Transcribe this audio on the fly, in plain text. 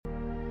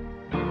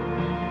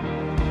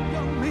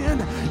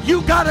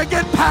You got to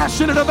get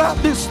passionate about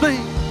this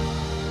thing.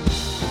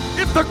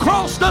 If the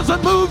cross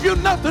doesn't move you,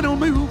 nothing will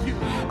move you.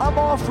 I'm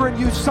offering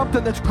you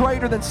something that's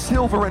greater than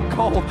silver and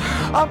gold.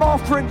 I'm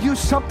offering you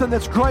something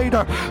that's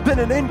greater than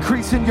an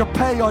increase in your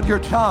pay on your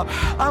job.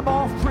 I'm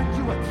offering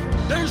you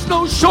There's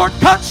no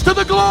shortcuts to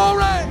the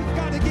glory. We've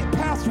got to get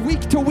past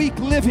week-to-week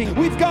living.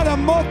 We've got to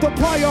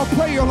multiply our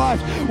prayer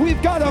life.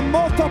 We've got to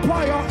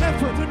multiply our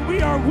effort. When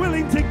we are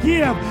willing to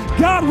give,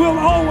 God will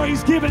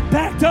always give it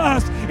back to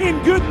us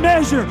in good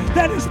measure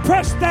that is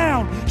pressed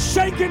down,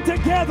 shaken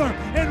together,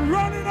 and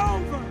running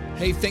over.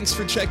 Hey, thanks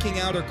for checking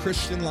out our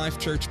Christian Life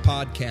Church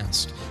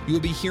podcast. You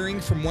will be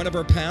hearing from one of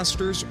our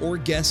pastors or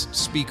guest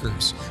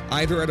speakers,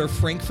 either at our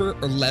Frankfurt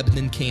or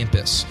Lebanon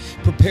campus.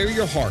 Prepare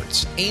your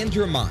hearts and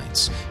your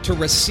minds to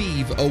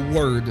receive a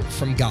word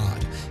from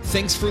God.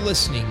 Thanks for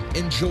listening.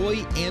 Enjoy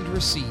and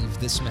receive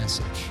this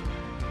message.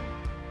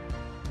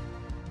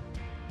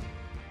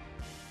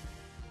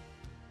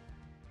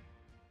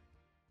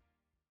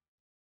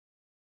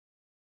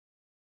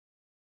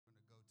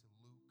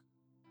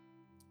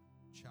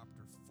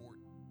 Chapter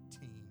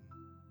 14,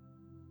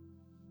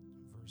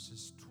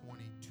 verses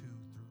 22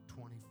 through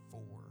 24.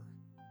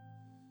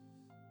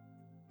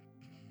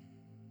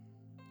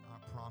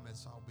 I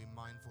promise I'll be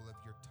mindful of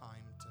your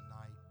time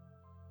tonight.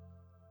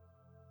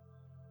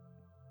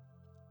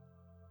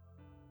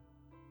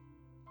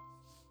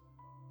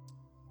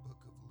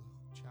 Book of Luke,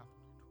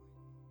 chapter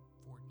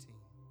 14,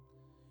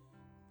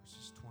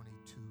 verses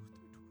 22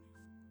 through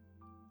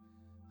 24.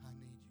 I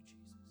need you,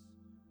 Jesus.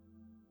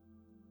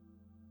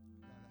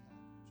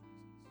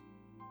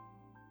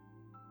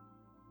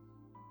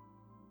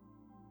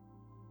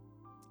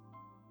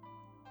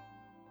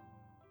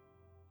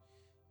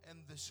 And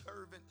the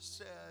servant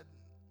said,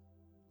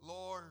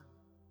 Lord,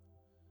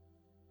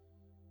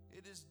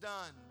 it is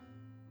done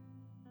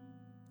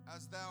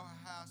as thou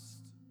hast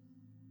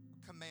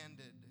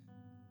commanded.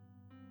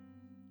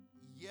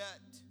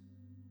 Yet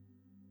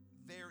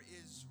there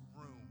is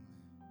room.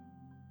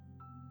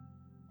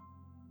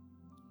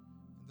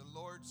 And the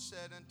Lord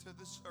said unto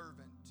the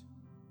servant,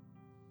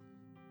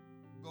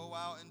 go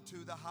out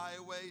into the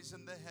highways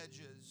and the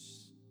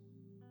hedges,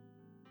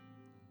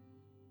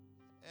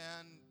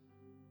 and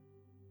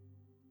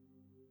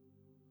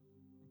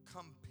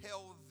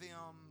compel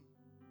them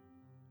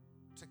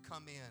to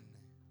come in,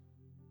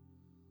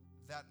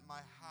 that my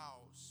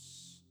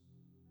house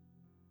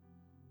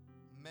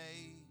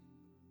may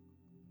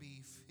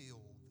be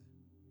filled.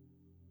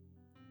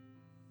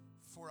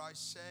 For I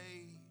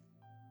say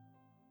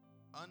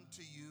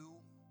unto you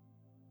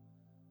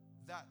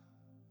that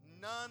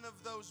none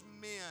of those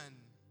men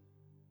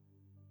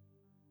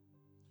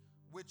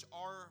which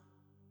are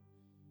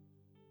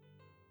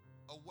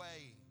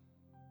away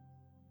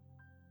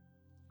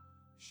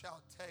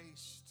shall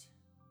taste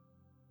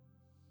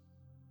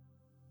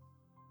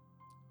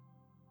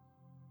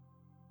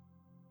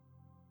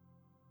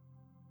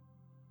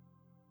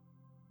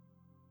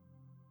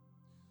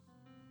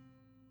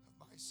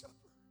of my supper.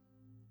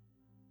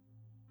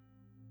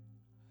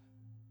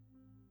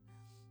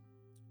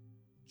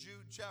 Jude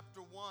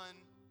chapter 1,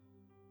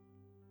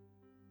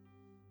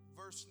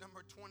 verse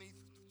number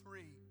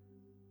 23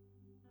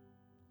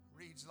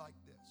 reads like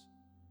this.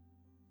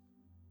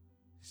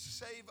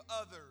 Save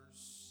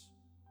others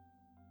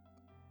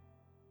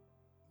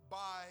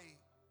by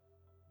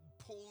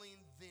pulling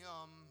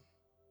them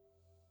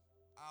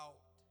out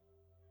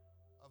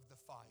of the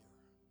fire.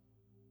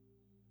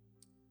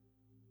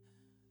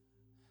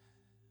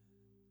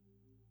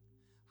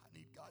 I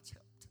need God's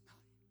help tonight.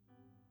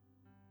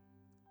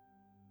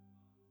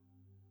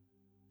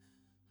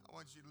 I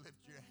want you to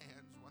lift your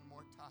hands one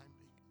more time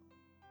to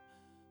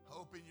Him.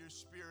 Open your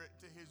spirit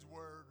to His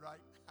word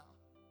right now.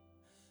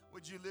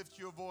 Would you lift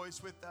your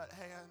voice with that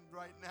hand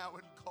right now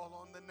and call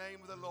on the name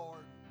of the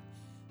Lord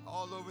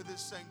all over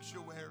this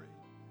sanctuary?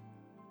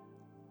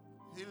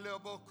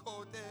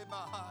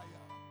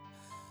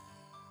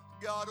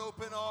 God,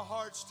 open our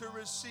hearts to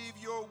receive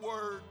your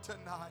word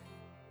tonight.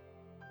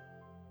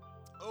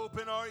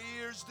 Open our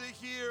ears to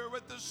hear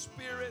what the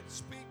Spirit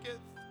speaketh,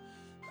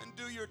 and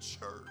do your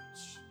church.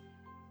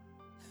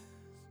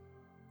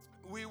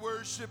 We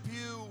worship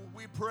you,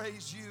 we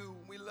praise you,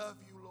 we love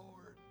you,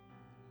 Lord.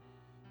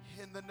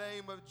 In the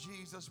name of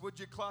Jesus, would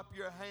you clap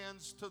your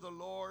hands to the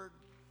Lord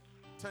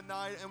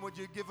tonight, and would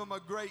you give Him a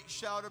great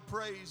shout of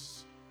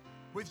praise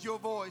with your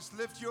voice?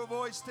 Lift your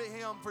voice to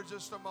Him for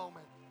just a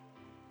moment.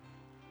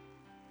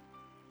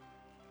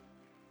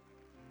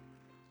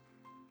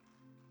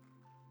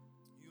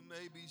 You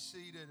may be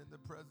seated in the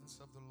presence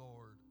of the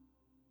Lord.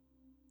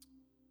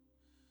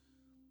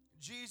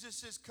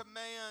 Jesus'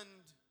 command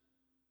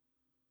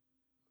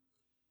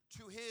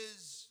to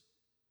His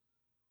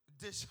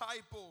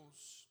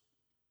disciples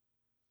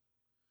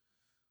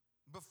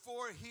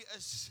before He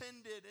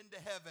ascended into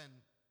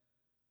heaven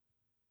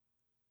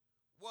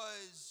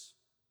was,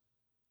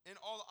 in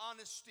all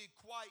honesty,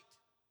 quite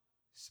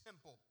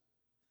simple.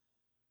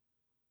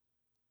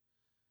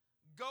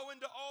 Go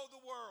into all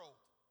the world,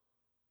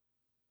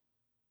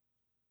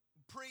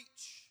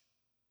 preach,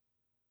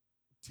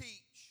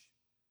 teach,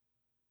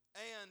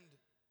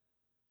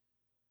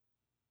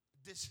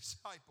 this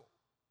disciple.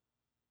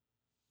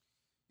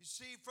 You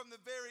see, from the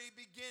very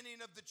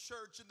beginning of the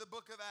church in the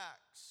book of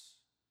Acts,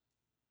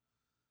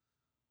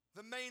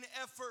 the main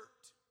effort,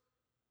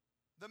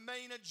 the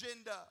main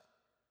agenda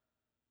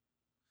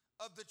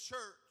of the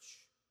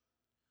church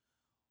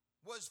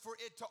was for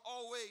it to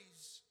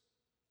always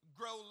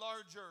grow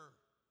larger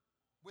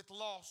with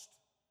lost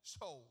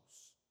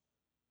souls.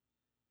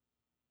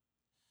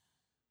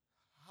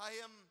 I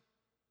am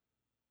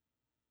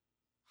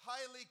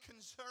highly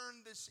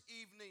concerned this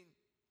evening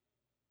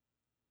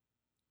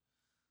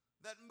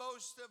that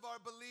most of our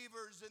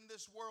believers in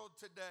this world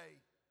today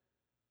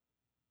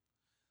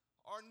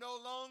are no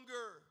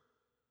longer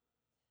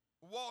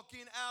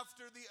walking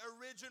after the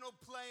original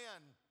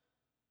plan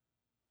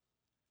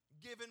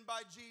given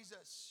by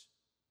Jesus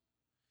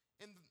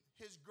in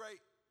his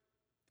great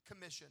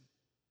commission.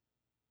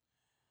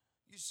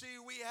 You see,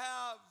 we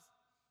have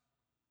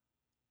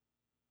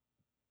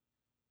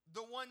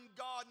the one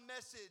God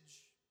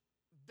message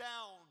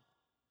down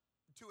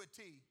to a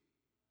T.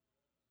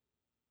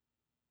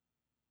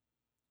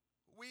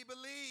 We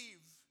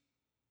believe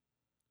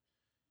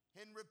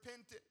in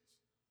repentance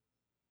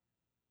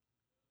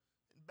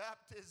and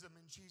baptism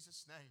in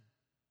Jesus' name,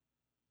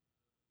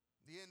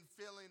 the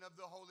infilling of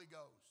the Holy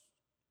Ghost.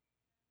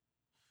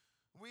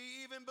 We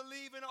even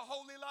believe in a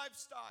holy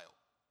lifestyle.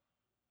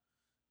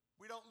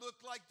 We don't look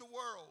like the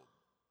world.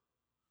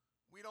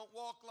 We don't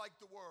walk like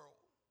the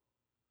world.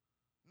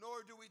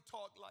 Nor do we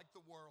talk like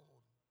the world.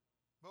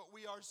 But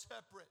we are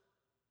separate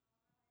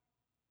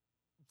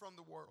from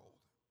the world.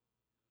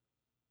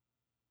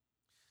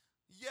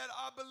 Yet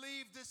I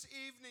believe this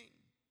evening,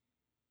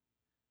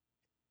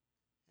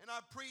 and I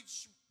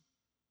preach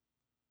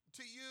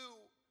to you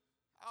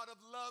out of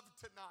love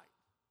tonight,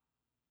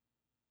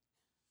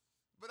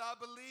 but I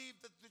believe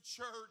that the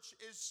church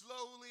is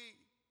slowly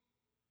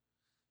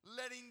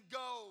letting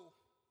go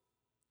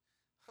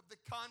of the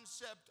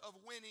concept of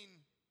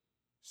winning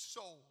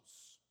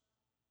souls.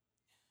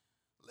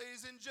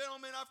 Ladies and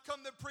gentlemen, I've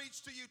come to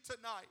preach to you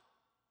tonight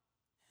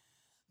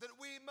that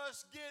we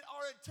must get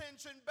our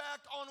attention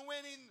back on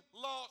winning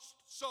lost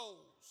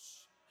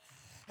souls.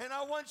 And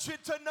I want you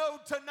to know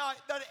tonight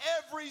that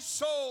every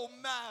soul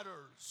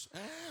matters.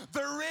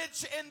 The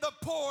rich and the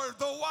poor,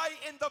 the white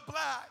and the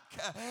black,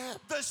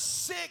 the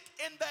sick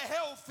and the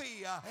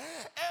healthy.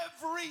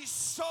 Every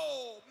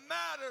soul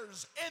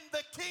matters in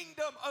the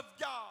kingdom of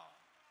God.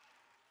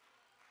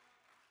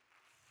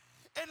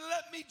 And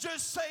let me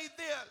just say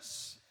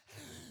this.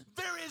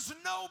 There is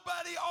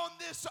nobody on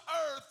this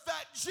earth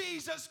that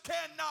Jesus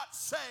cannot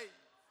save.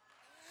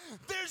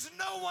 There's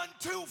no one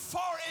too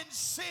far in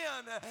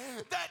sin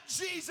that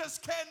Jesus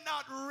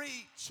cannot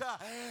reach.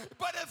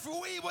 But if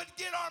we would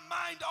get our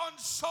mind on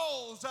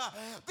souls,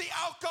 the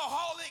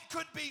alcoholic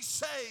could be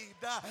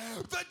saved.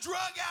 The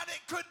drug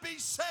addict could be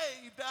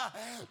saved.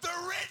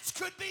 The rich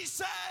could be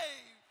saved.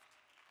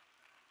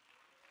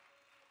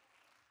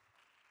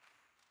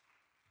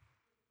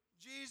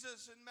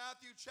 Jesus in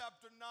Matthew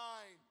chapter 9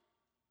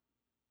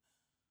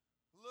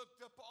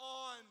 looked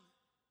upon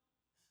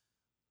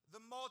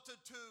the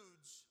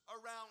multitudes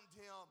around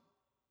him.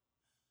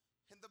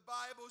 And the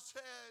Bible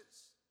says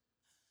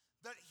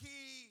that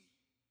he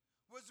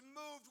was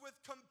moved with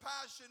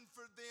compassion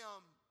for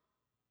them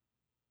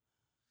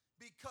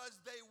because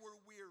they were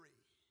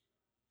weary,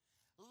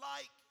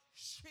 like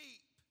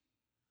sheep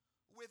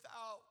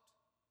without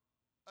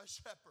a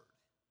shepherd.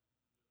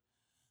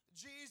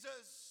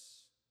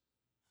 Jesus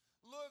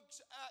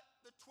looks at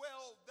the 12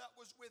 that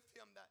was with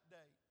him that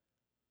day.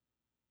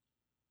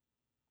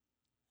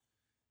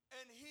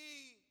 And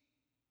he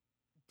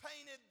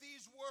painted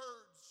these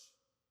words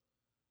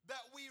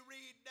that we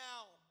read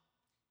now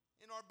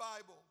in our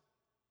Bible.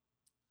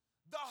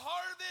 The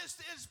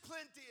harvest is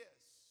plenteous,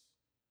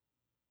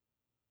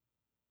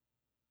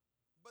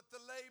 but the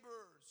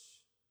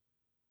laborers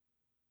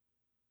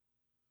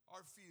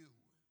are few.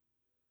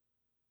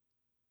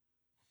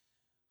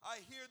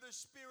 I hear the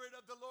Spirit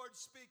of the Lord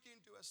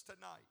speaking to us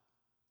tonight.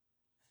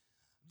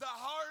 The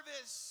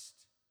harvest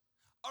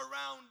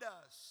around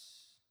us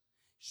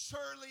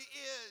surely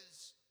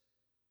is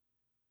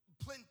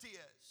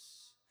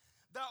plenteous.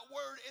 That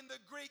word in the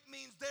Greek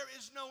means there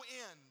is no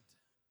end.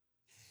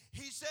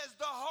 He says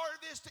the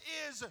harvest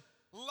is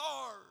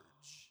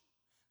large,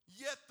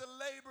 yet the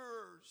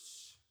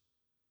laborers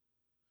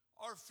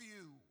are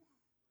few.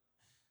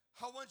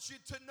 I want you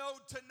to know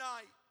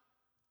tonight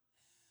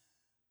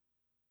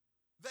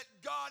that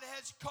God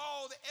has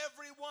called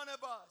every one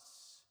of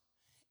us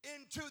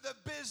into the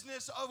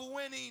business of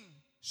winning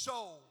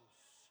souls.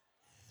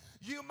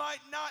 You might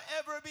not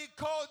ever be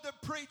called to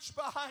preach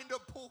behind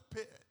a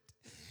pulpit.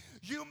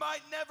 You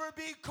might never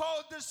be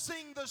called to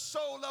sing the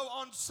solo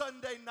on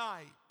Sunday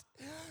night.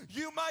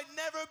 You might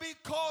never be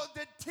called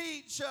to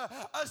teach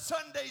a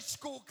Sunday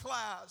school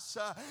class.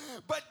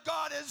 But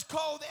God has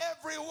called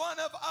every one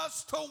of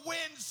us to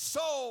win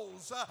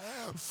souls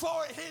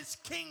for his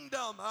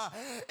kingdom.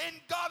 And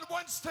God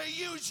wants to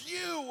use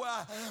you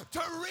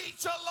to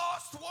reach a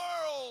lost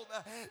world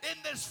in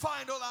this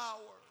final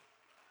hour.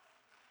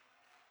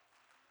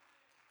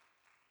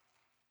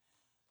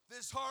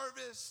 This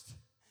harvest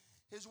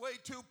is way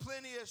too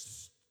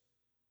plenteous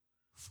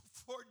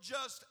for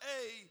just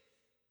a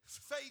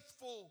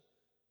faithful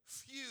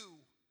few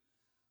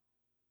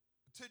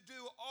to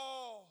do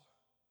all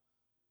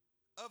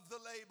of the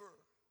labor.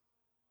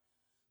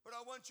 But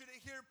I want you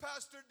to hear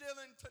Pastor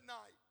Dillion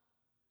tonight.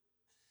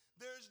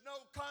 There's no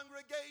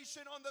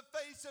congregation on the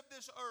face of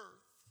this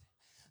earth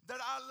that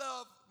I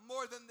love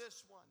more than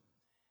this one.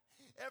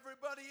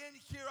 Everybody in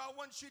here, I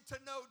want you to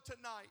know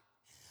tonight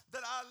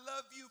that I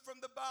love you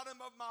from the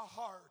bottom of my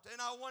heart, and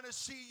I want to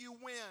see you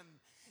win,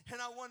 and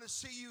I want to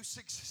see you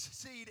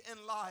succeed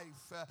in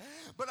life.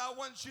 But I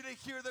want you to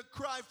hear the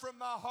cry from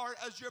my heart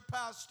as your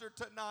pastor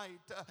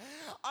tonight.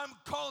 I'm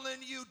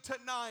calling you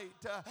tonight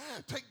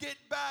to get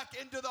back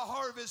into the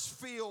harvest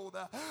field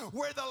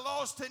where the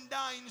lost and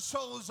dying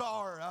souls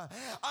are.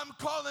 I'm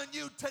calling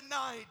you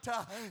tonight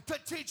to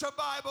teach a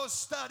Bible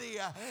study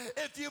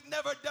if you've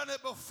never done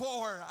it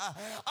before.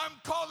 I'm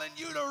calling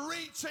you to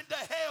reach into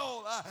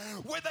hell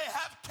where they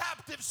have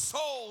captive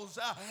souls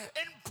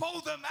and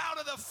pull them out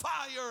of the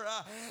fire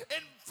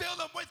and fill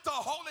them with the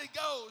Holy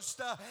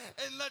Ghost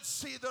and let's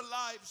see their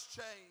lives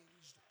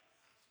changed.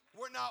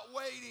 We're not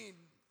waiting.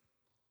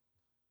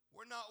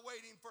 We're not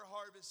waiting for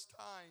harvest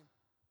time.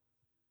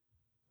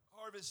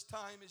 Harvest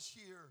time is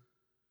here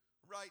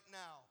right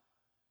now.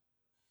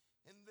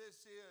 And this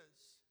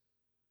is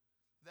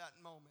that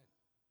moment.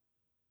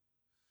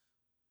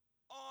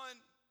 On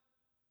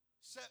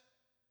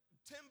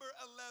September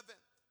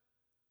 11th,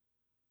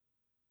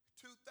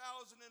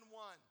 2001,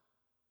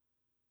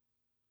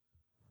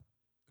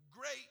 a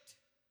great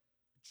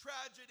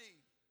tragedy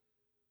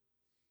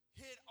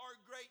hit our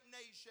great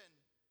nation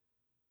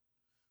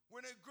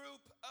when a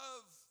group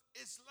of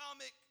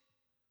Islamic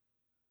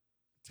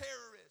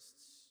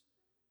terrorists,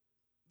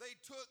 they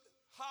took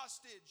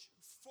hostage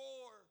 4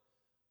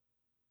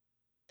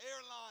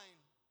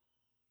 airline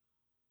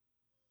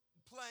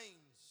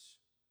planes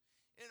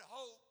in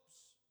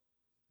hopes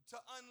to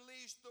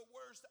unleash the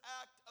worst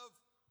act of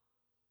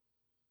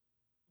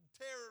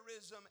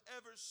terrorism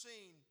ever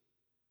seen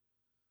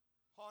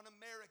on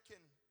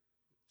American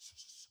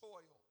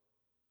soil.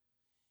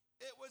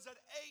 It was at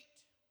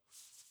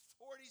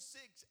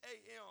 8:46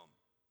 a.m.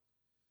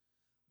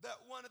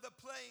 that one of the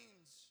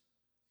planes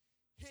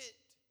hit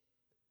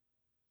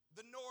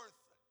the North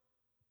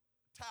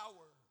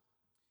Tower,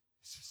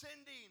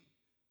 sending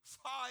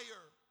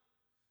fire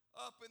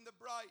up in the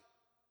bright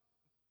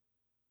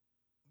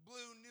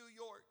blue New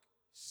York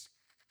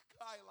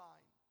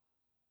skyline.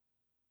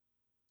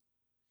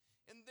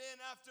 And then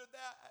after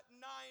that, at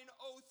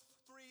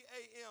 9:03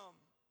 a.m.,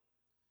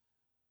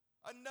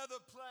 another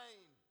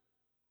plane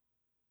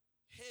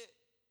hit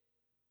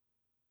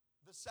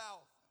the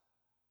South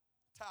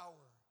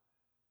Tower.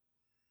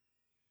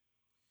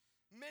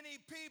 Many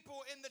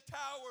people in the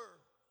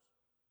tower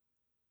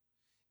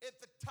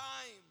at the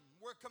time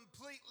were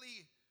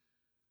completely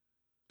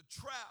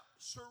trapped,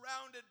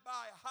 surrounded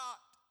by hot,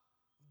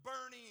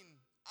 burning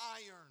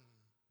iron.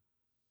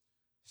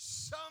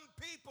 Some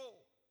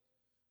people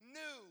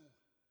knew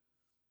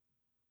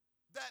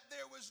that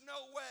there was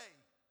no way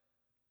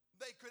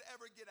they could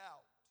ever get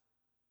out.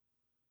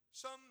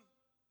 Some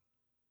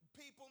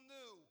people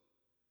knew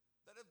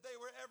that if they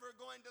were ever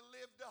going to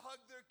live to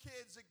hug their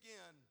kids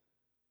again,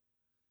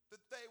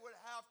 that they would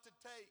have to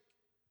take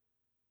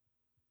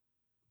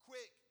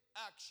quick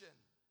action.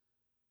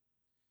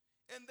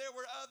 And there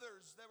were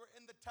others that were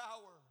in the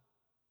tower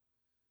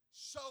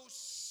so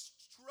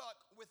struck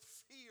with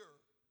fear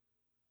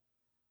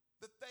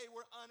that they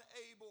were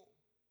unable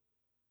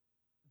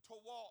to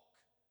walk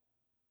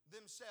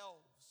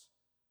themselves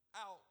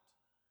out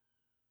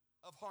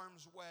of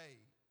harm's way.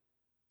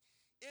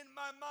 In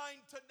my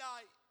mind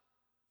tonight,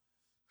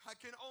 I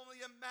can only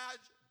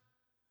imagine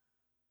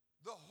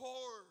the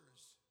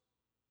horrors,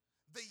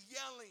 the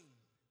yelling,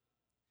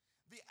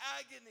 the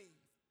agony,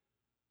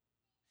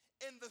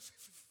 and the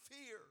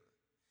fear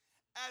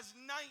as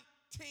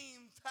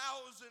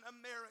 19,000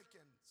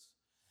 Americans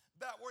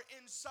that were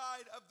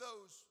inside of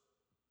those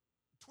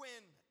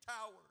twin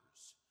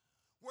towers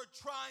were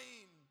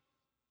trying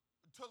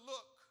to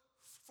look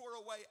for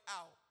a way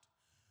out,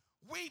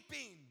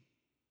 weeping,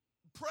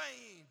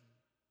 praying,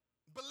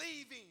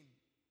 believing,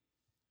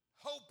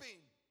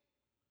 hoping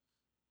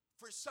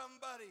for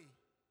somebody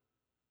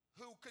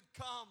who could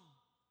come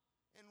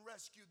and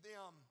rescue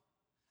them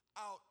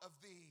out of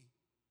the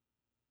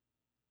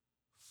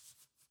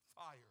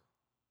fire.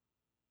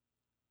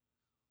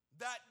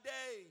 That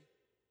day,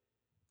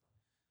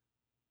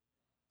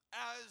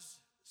 as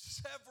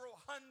several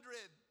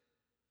hundred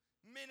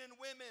men and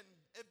women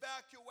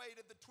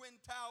evacuated the twin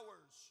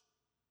towers,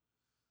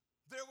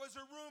 there was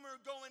a rumor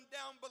going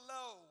down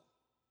below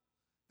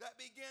that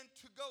began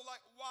to go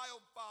like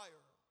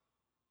wildfire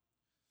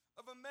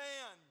of a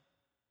man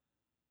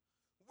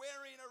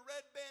wearing a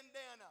red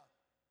bandana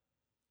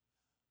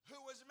who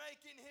was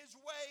making his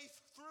way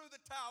through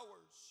the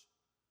towers,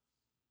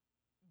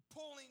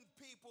 pulling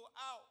people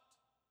out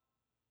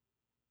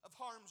of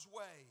harm's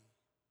way.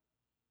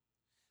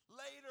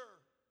 Later,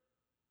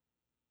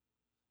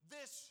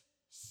 this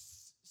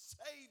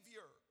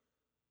Savior,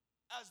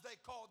 as they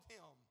called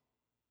him,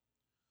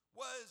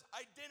 was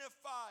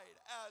identified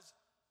as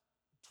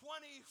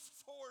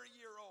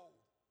 24-year-old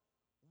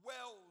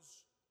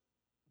Wells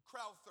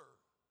Crowther.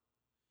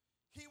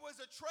 He was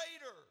a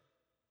traitor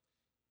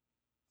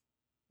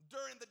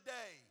during the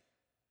day,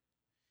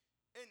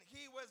 and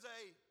he was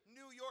a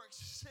New York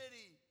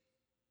City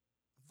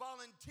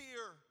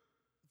volunteer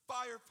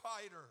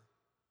firefighter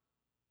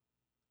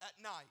at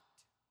night.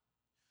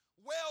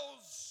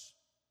 Wells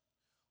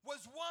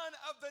was one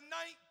of the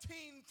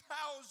 19,000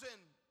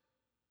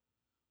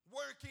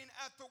 working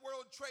at the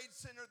World Trade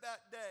Center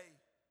that day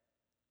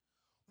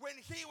when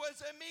he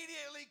was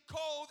immediately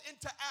called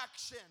into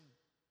action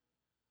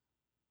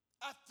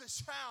at the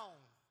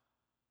sound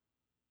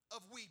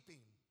of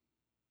weeping.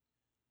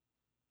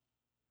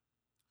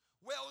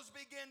 Wells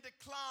began to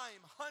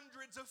climb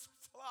hundreds of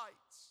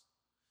flights,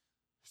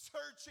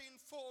 searching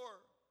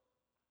for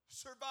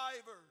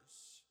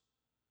survivors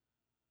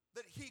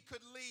that he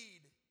could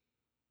lead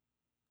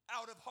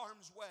out of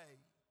harm's way.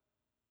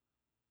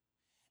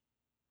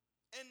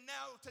 And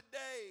now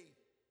today,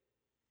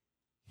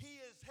 he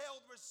is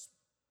held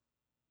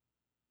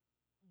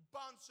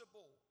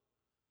responsible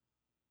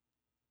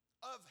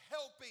of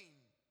helping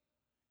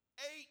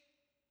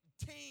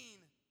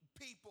 18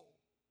 people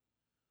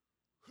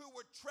who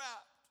were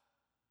trapped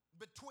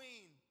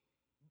between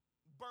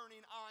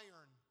burning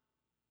iron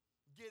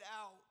get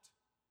out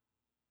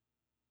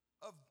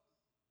of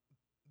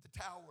the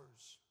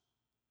towers.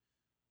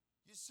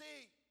 You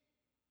see,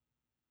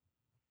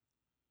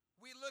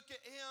 we look at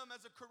him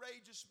as a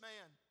courageous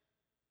man,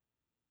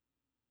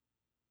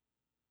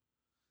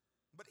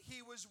 but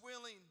he was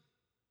willing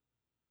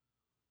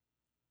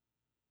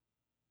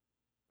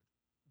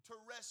to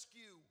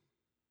rescue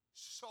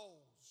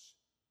souls,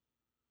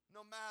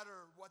 no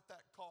matter what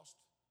that cost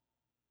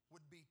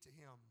would be to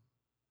him.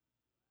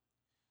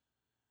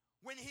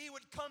 When he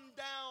would come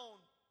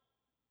down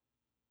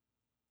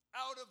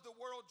out of the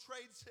World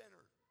Trade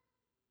Center,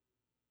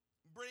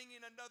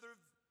 bringing another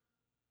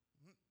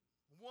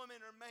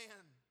woman or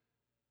man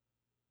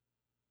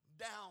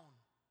down,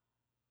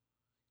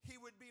 he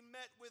would be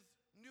met with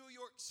New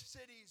York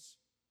City's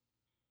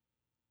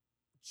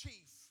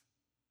chief.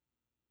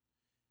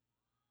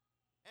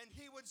 And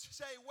he would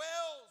say,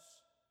 Wells,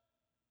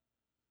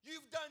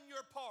 you've done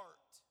your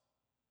part.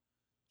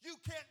 You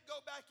can't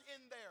go back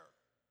in there.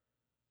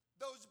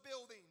 Those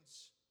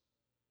buildings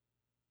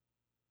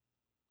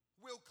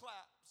will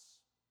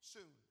collapse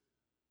soon.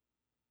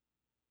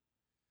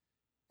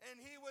 And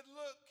he would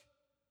look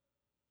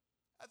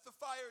at the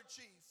fire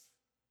chief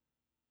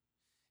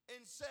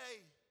and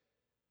say,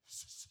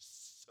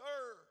 sir,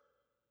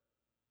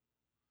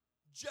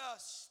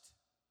 just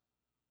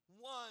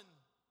one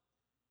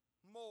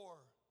more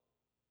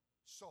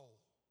soul.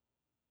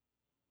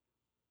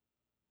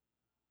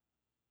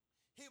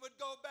 He would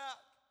go back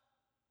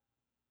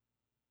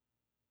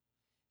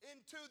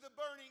into the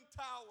burning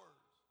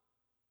towers,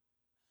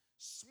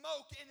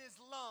 smoke in his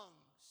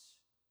lungs,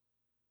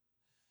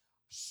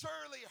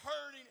 surely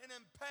hurting and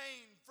in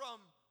pain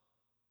from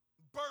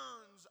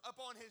burns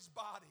upon his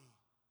body.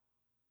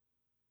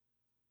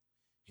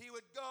 He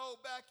would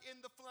go back in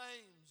the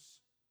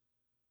flames,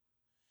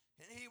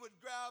 and he would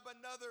grab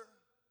another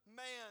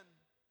man,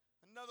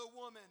 another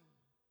woman,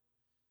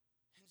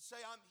 and say,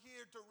 I'm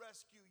here to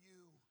rescue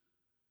you.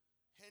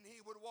 And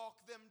he would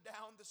walk them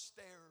down the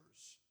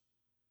stairs,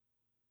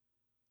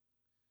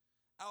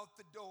 out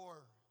the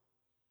door,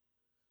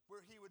 where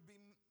he would be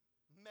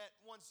met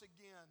once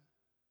again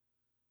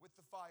with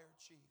the fire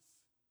chief,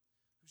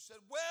 who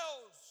said,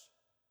 Wells,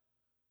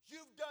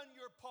 you've done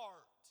your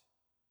part.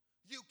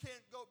 You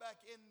can't go back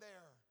in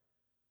there.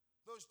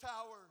 Those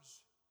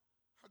towers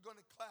are going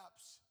to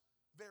collapse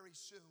very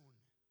soon.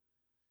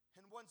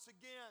 And once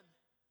again,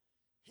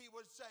 he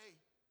would say,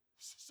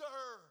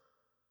 sir,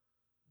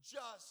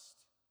 just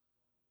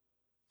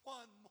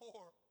one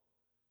more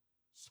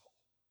soul.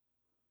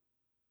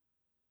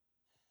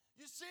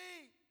 You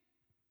see,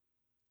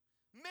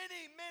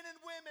 many men and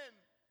women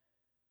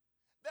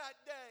that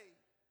day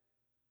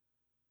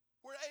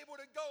were able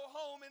to go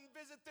home and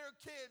visit their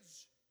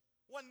kids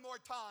one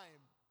more time.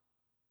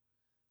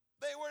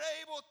 They were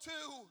able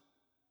to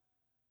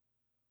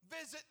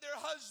visit their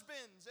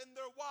husbands and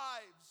their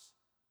wives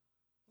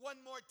one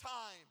more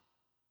time.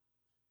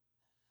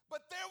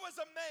 But there was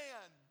a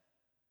man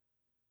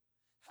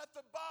at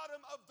the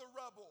bottom of the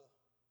rubble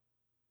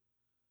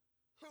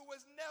who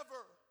was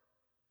never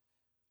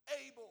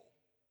able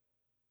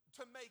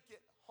to make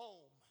it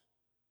home.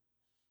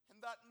 And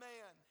that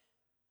man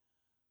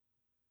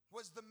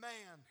was the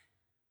man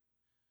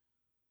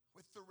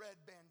with the red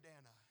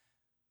bandana.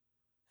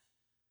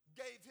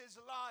 Gave his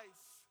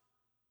life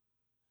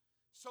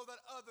so that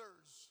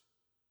others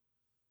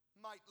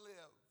might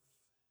live.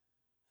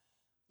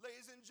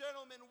 Ladies and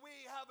gentlemen, we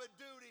have a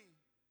duty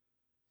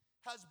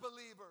as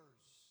believers.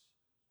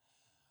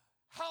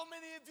 How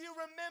many of you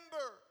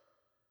remember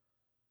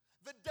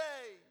the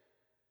day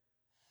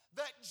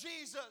that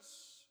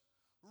Jesus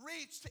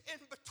reached in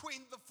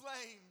between the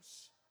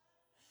flames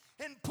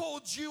and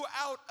pulled you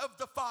out of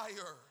the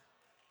fire.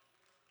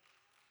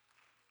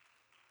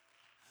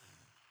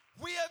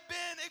 We have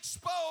been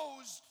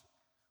exposed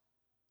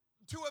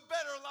to a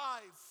better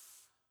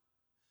life,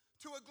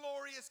 to a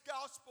glorious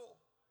gospel,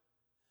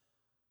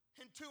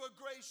 and to a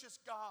gracious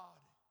God.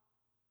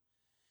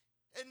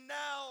 And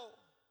now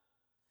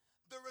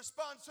the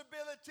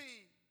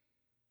responsibility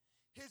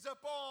is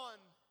upon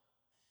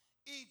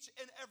each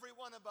and every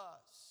one of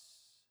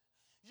us.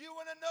 You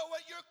want to know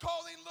what your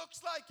calling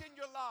looks like in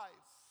your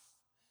life?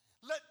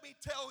 Let me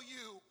tell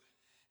you,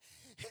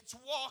 it's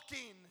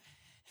walking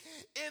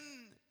in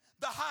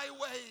the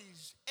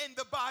highways and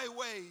the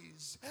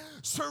byways,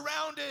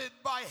 surrounded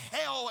by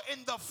hell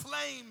and the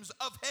flames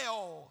of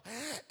hell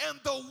and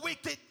the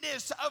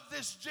wickedness of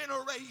this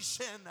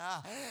generation,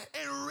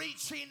 and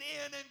reaching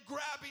in and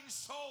grabbing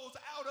souls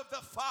out of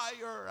the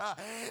fire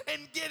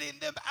and getting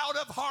them out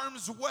of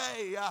harm's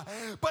way.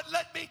 But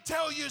let me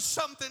tell you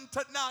something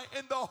tonight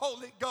in the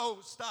Holy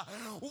Ghost.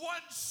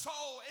 One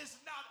soul is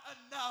not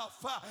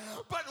enough,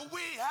 but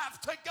we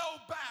have to go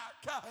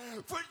back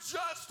for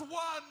just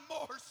one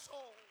more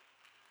soul.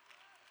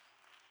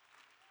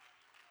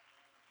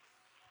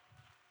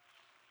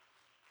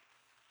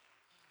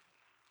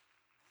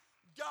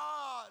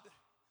 God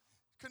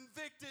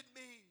convicted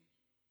me.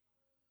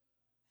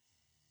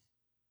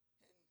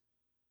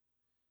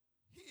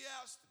 And He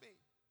asked me,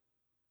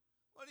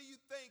 what do you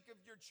think of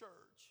your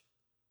church?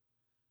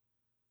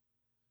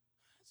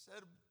 I said,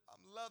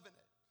 I'm loving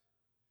it.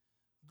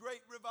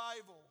 Great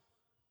revival.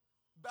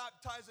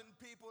 Baptizing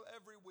people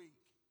every week.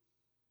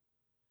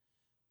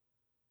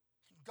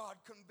 And God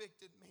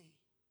convicted me.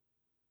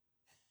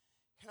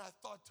 And I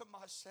thought to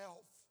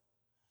myself,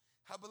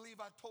 I believe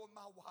I told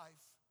my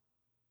wife,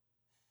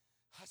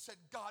 I said,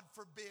 God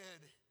forbid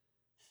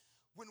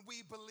when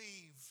we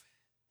believe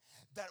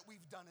that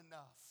we've done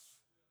enough.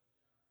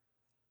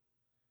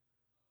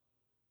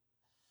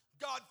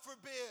 God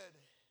forbid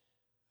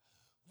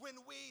when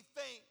we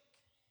think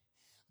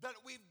that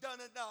we've done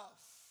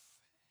enough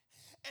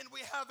and we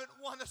haven't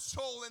won a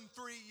soul in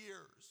 3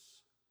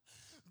 years.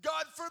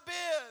 God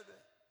forbid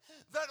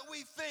that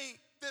we think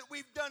that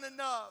we've done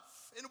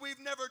enough and we've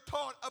never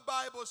taught a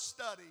Bible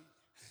study.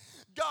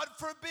 God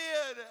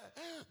forbid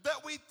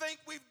that we think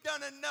we've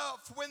done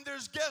enough when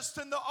there's guests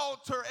in the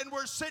altar and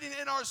we're sitting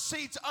in our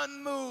seats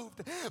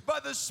unmoved by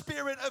the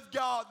Spirit of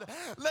God.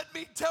 Let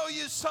me tell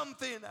you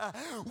something.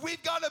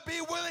 We've got to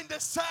be willing to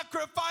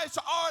sacrifice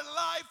our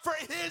life for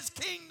His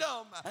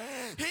kingdom.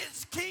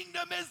 His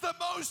kingdom is the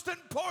most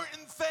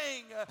important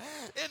thing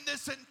in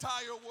this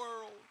entire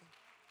world.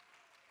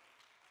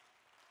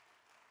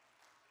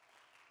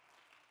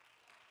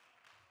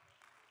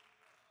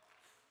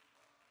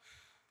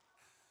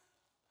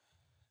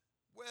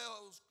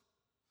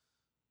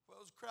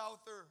 Wells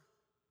Crowther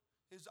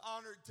is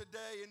honored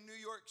today in New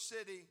York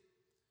City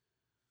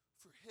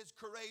for his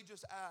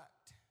courageous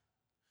act.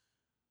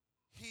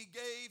 He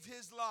gave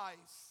his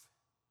life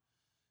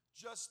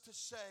just to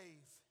save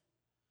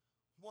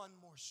one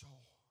more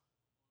soul.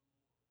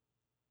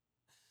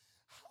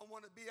 I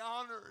want to be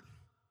honored.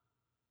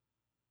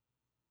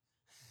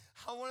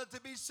 I want it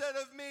to be said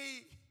of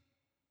me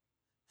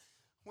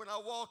when I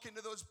walk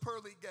into those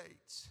pearly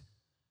gates.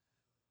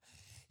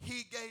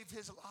 He gave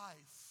his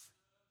life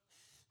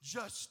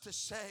just to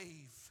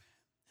save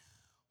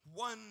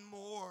one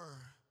more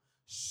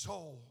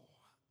soul.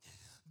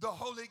 The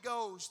Holy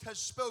Ghost has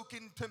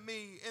spoken to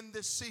me in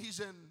this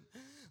season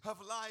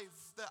of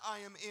life that I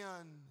am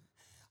in.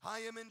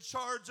 I am in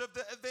charge of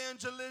the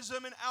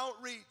evangelism and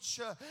outreach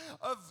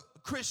of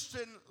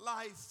Christian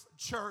Life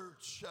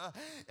Church.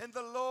 And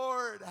the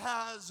Lord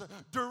has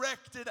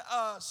directed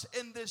us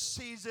in this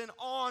season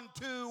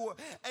onto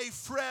a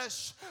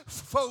fresh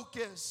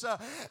focus.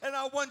 And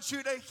I want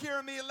you to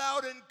hear me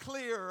loud and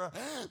clear.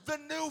 The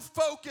new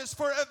focus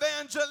for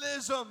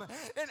evangelism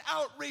and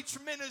outreach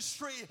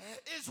ministry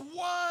is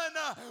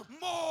one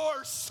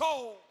more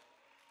soul.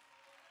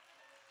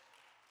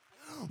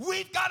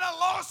 We've got a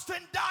lost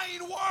and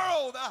dying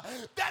world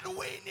that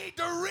we need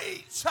to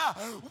reach.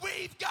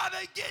 We've got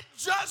to get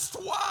just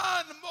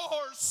one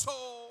more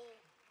soul.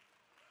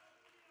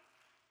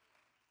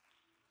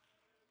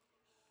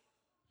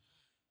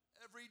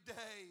 Every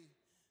day,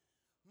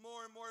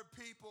 more and more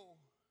people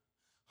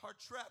are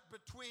trapped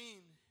between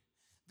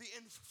the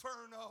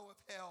inferno of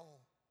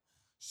hell,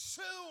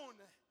 soon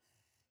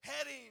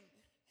heading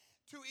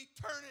to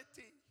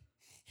eternity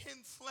in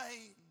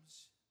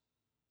flames,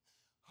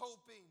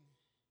 hoping,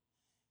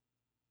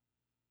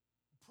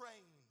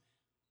 praying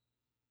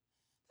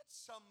that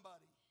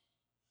somebody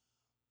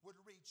would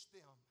reach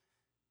them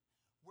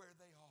where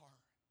they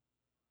are.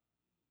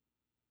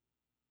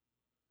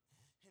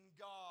 And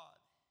God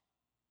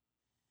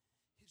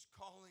is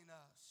calling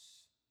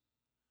us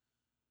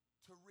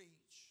to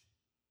reach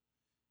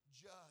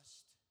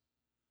just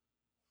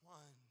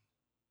one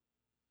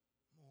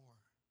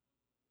more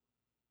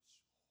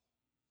soul.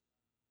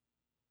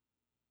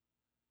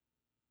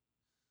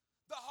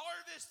 The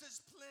harvest is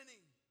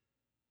plenty.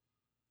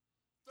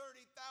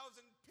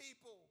 30,000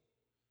 people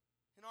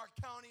in our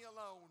county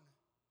alone.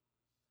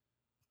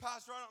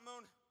 Pastor, I don't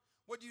know,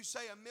 what do you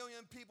say, 1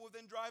 million people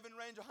within driving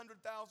range, 100,000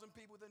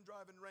 people within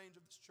driving range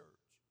of this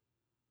church.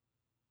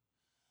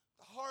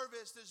 The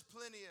harvest is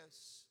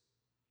plenteous.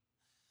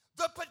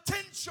 The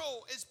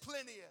potential is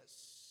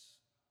plenteous.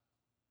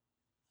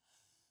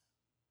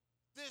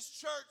 This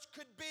church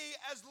could be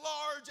as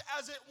large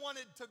as it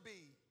wanted to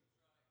be.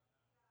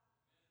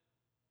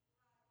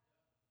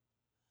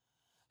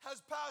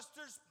 As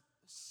pastors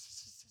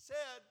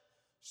said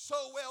so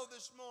well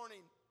this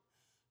morning,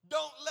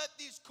 don't let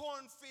these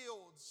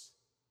cornfields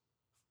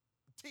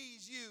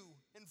tease you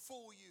and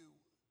fool you.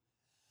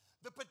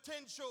 The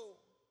potential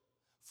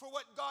for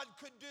what God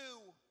could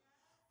do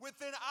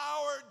within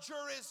our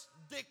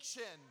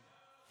jurisdiction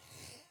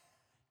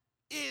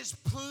is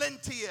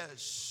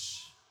plenteous.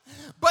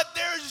 But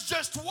there's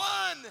just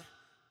one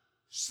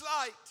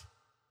slight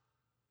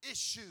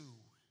issue.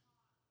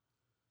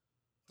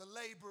 The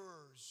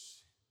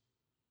laborers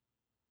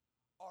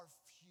are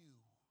few.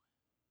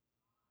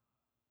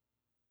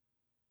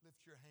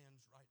 Lift your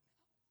hands right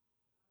now.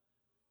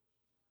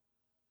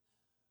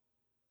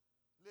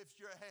 Lift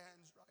your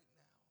hands right now.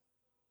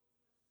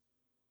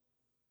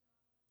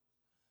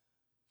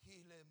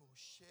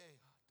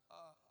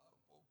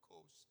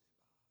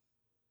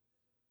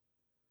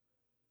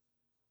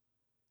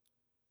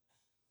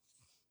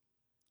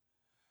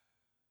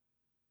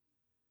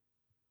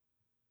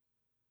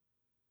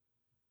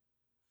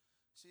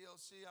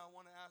 CLC, I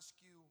want to ask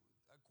you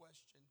a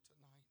question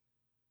tonight.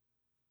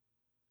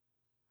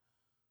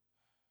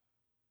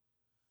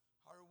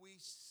 Are we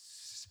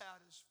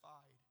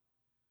satisfied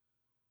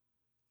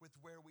with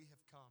where we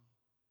have come?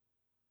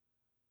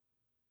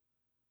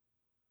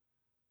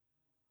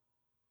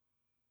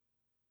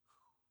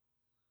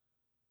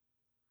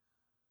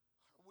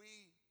 Are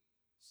we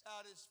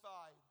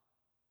satisfied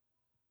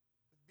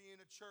with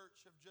being a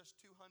church of just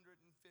 250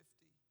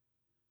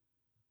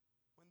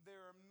 when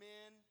there are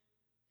men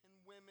and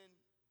women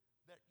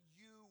that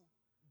you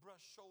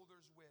brush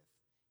shoulders with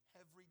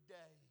every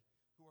day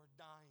who are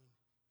dying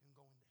and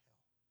going to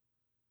hell?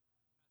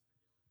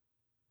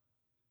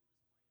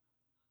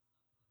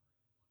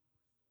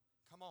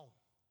 Come on.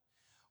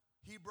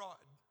 He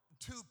brought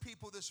 2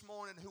 people this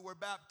morning who were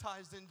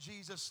baptized in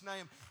Jesus'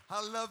 name.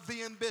 I love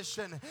the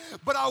ambition,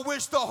 but I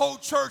wish the whole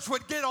church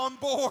would get on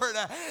board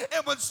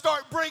and would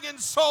start bringing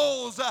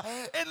souls,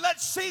 and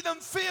let's see them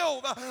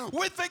filled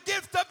with the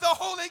gift of the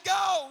Holy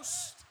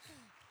Ghost.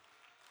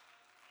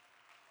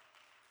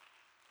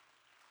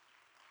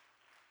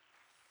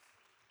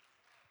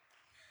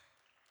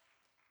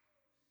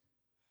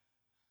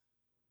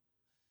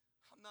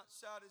 I'm not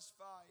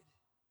satisfied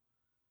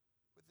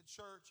with a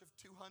church of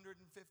 250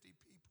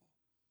 people.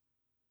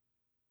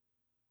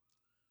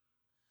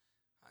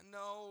 I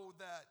know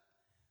that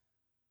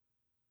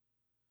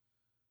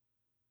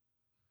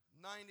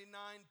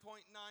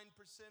 99.9%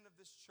 of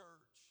this church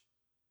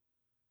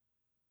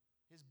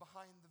is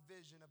behind the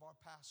vision of our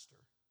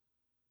pastor.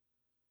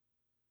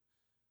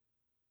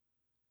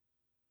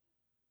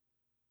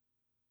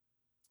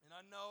 And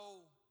I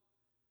know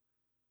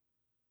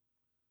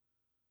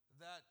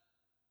that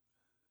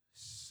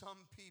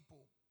some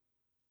people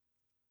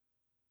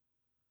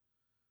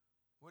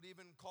would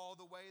even call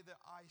the way that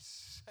I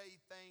say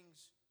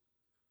things,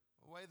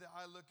 the way that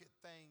I look at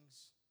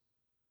things,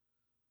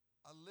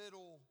 a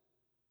little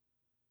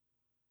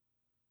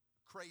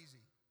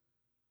crazy.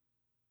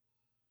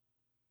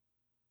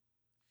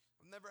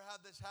 I've never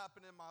had this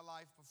happen in my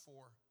life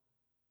before.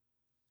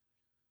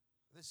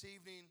 This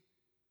evening,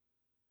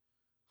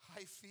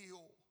 I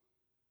feel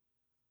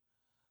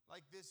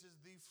like this is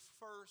the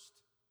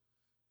first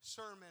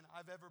sermon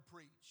I've ever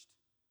preached.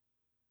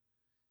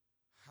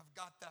 I've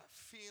got that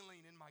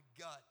feeling in my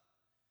gut.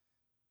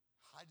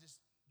 I just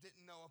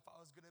didn't know if I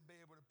was going to be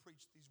able to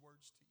preach these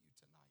words to you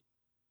tonight.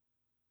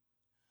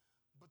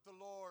 But the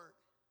Lord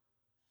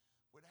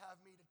would have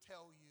me to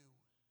tell you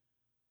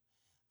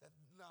that,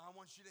 no, I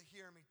want you to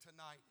hear me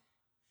tonight.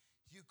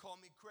 You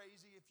call me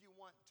crazy if you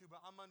want to,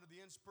 but I'm under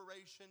the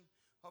inspiration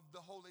of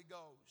the Holy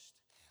Ghost.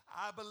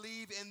 I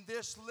believe in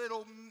this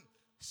little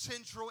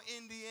Central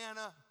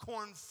Indiana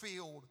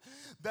cornfield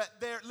that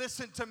there,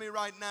 listen to me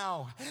right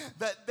now,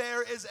 that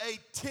there is a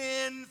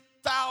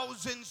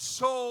 10,000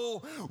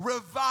 soul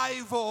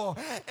revival,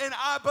 and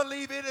I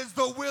believe it is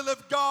the will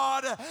of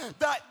God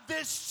that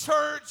this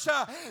church,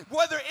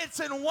 whether it's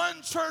in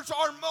one church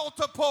or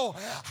multiple,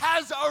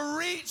 has a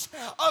reach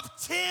of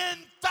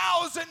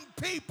 10,000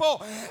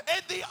 people,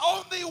 and the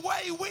only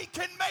way we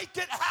can make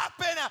it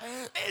happen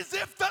is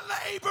if the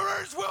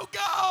laborers will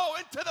go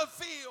into the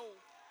field.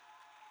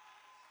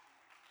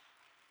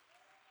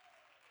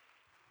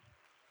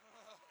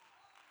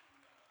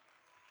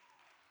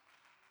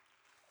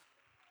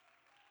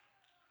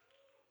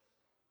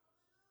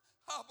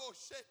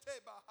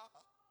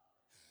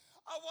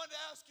 I want to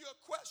ask you a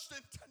question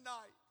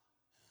tonight.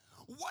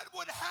 What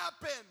would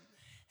happen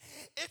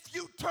if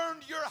you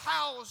turned your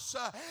house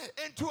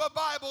into a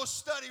Bible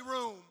study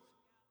room?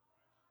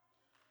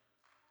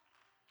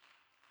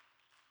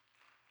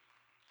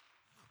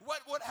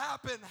 What would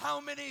happen? How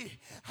many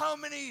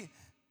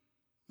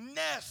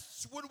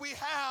nests would we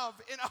have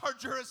in our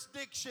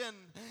jurisdiction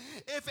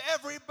if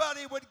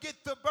everybody would get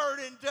the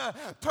burden to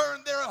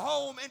turn their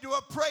home into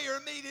a prayer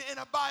meeting and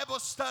a Bible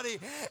study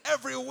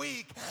every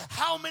week?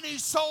 How many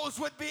souls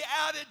would be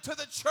added to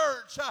the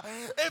church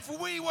if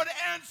we would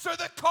answer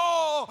the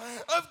call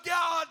of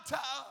God to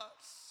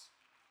us?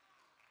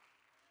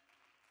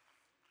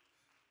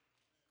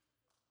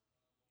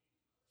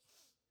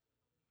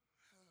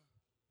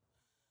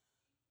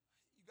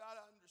 You got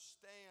to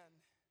understand,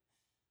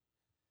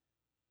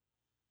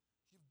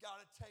 you've got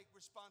to take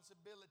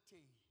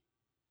responsibility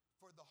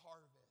for the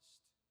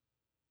harvest.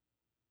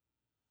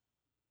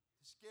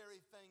 The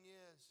scary thing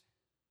is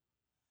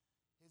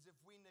if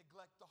we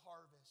neglect the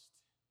harvest,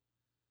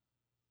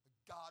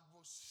 God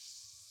will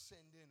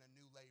send in a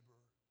new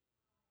laborer.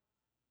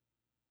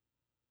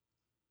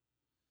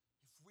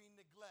 If we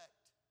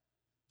neglect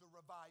the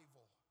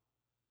revival,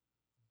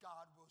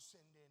 God will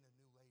send in a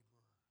new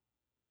laborer.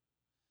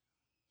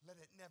 Let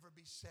it never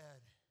be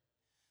said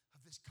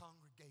of this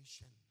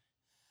congregation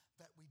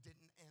that we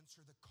didn't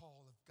answer the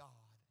call of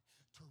God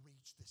to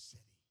reach the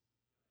city.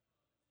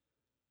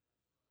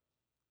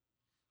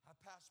 I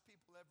pass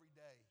people every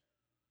day.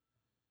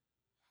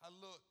 I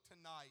look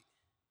tonight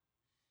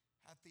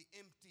at the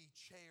empty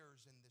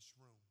chairs in this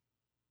room.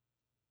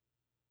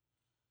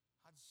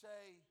 I'd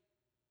say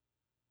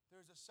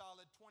there's a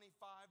solid 25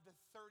 to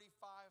 35,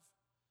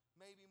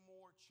 maybe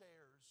more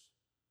chairs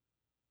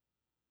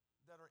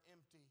that are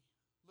empty.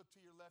 Look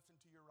to your left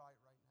and to your right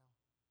now.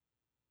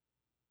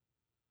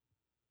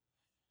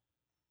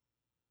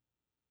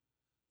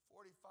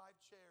 45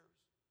 chairs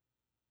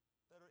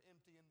that are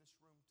empty in this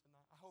room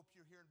tonight. I hope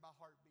you're hearing my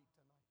heartbeat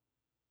tonight.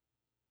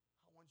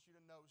 I want you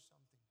to know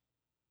something.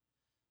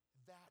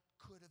 That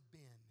could have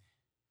been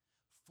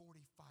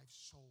 45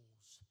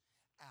 souls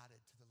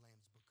added to the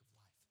Lamb's Book of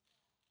Life.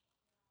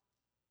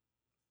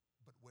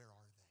 But where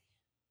are they?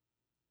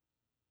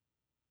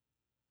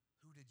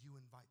 Who did you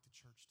invite to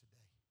church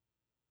today?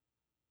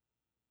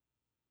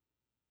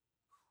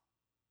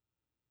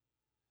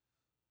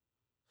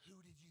 Who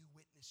did you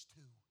witness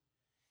to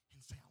and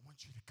say, I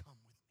want you to come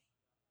with me?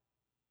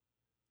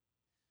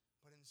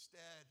 But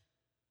instead,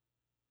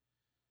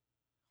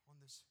 on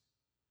this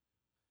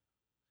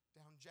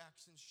down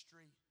Jackson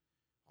Street,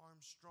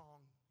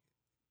 Armstrong,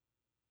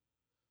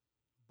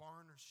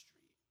 Barner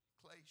Street,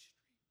 Clay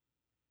Street,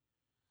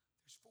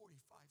 there's 45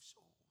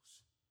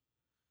 souls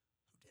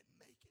who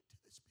didn't make it to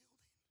this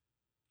building.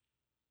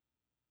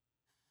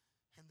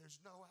 And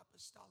there's no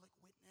apostolic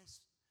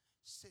witness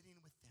sitting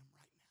with them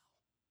right now.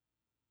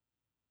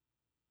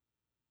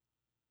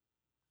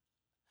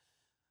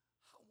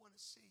 I want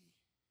to see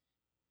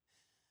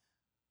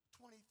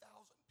 20,000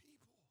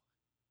 people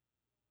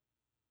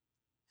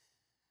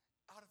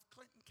out of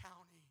Clinton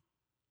County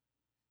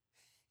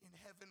in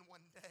heaven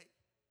one day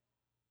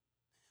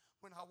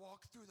when I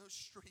walk through those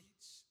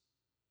streets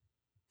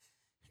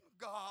and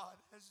God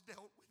has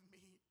dealt with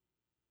me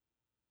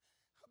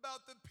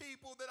about the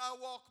people that I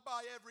walk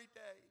by every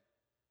day,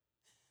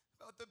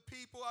 about the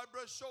people I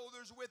brush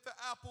shoulders with at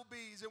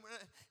Applebee's and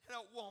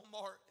at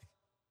Walmart,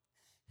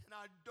 and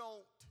I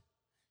don't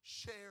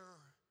share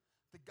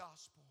the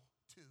gospel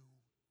to.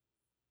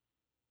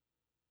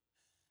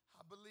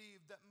 I believe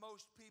that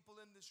most people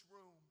in this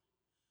room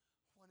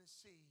want to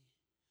see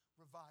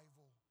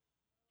revival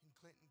in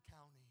Clinton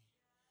County.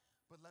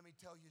 But let me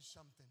tell you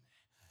something.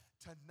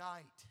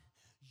 Tonight,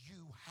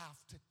 you have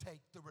to take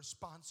the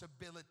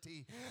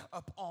responsibility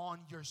upon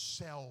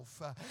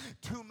yourself.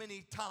 Too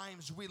many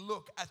times we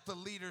look at the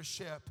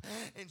leadership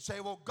and say,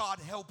 well, God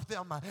help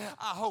them. I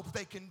hope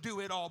they can do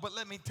it all. But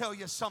let me tell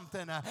you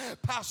something.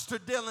 Pastor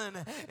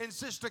Dillion and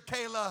Sister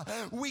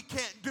Kayla, we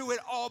can't do it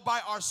all by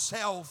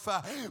ourselves.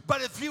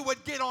 But if you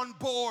would get on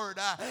board,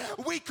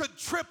 we could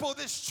triple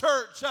this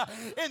church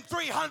in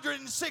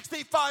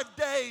 365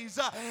 days.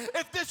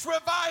 If this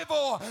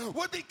revival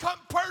would become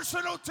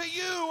personal to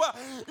you,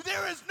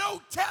 there is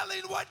no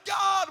telling what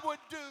God would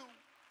do.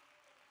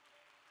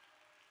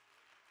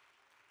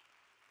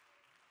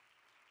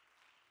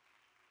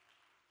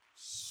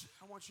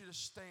 I want you to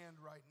stand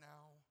right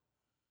now.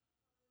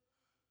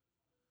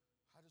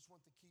 I just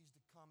want the keys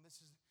to come.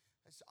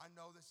 I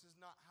know this is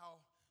not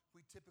how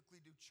we typically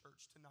do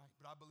church tonight,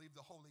 but I believe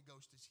the Holy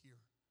Ghost is here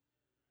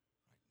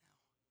right now.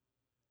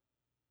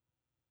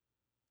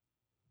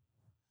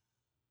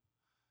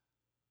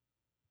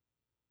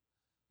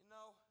 You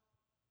know,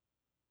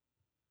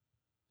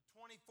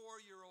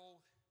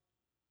 24-year-old,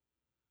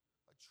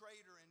 a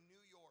trader in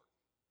New York,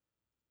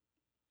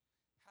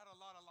 had a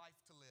lot of life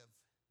to live.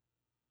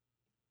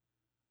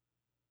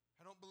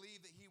 I don't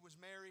believe that he was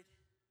married,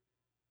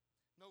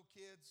 no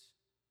kids,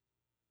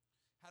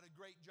 had a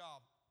great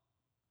job.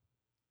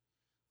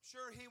 I'm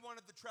sure he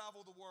wanted to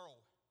travel the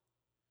world.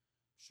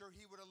 I'm sure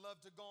he would have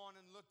loved to go on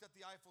and looked at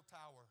the Eiffel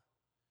Tower.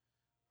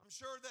 I'm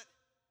sure that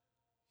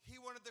he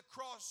wanted to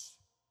cross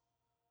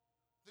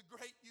the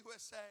great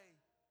USA.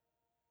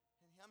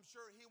 I'm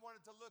sure he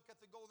wanted to look at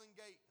the Golden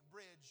Gate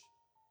Bridge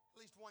at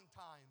least one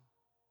time.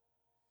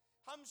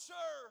 I'm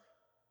sure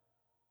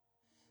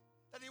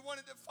that he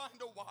wanted to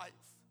find a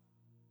wife.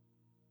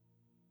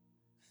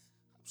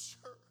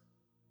 sure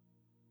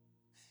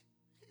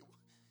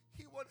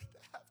he wanted to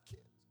have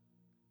kids.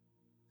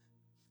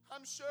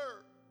 I'm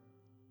sure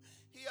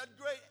he had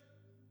great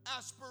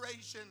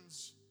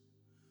aspirations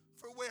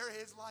for where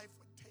his life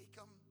would take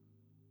him.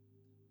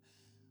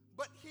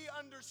 But he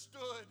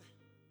understood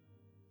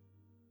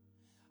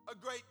a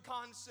great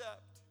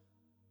concept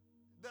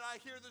that I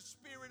hear the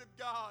Spirit of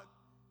God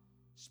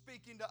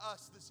speaking to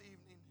us this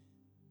evening.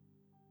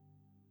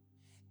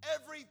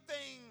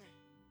 Everything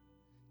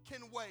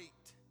can wait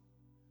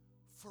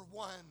for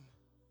one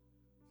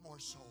more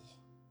soul.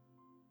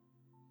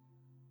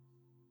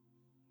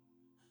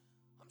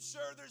 I'm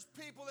sure there's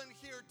people in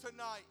here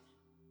tonight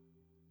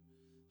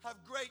have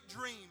great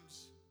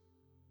dreams,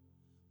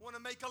 want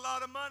to make a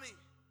lot of money,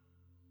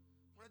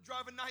 want to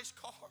drive a nice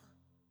car.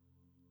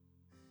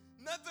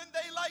 Nothing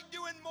they like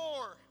doing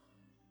more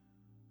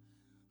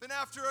than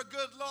after a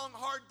good, long,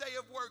 hard day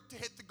of work to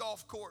hit the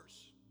golf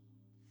course,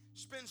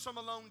 spend some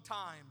alone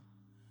time.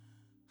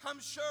 I'm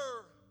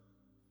sure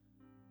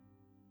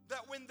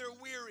that when they're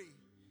weary,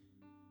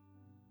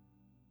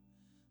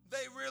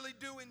 they really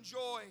do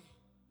enjoy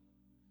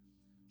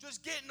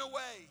just getting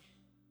away,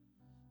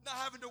 not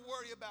having to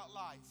worry about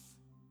life,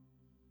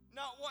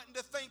 not wanting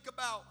to think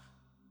about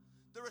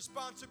the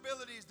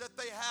responsibilities that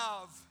they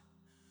have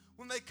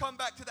when they come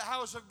back to the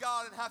house of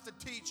God and have to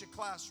teach a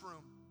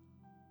classroom.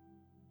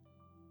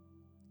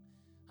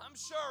 I'm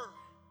sure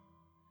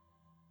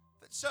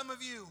that some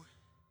of you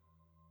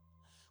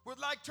would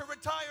like to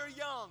retire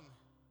young,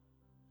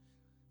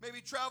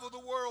 maybe travel the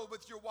world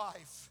with your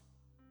wife,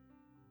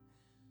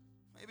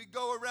 maybe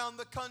go around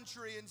the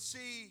country and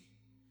see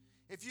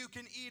if you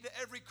can eat at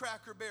every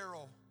Cracker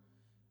Barrel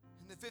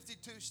in the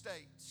 52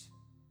 states.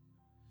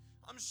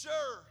 I'm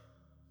sure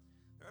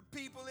there are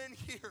people in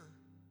here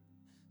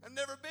that have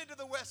never been to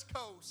the West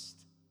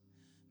Coast.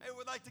 They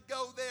would like to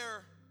go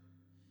there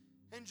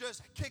and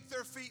just kick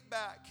their feet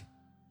back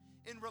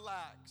and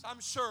relax. I'm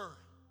sure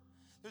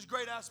there's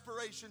great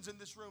aspirations in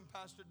this room,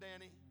 Pastor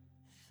Danny.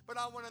 But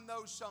I want to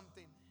know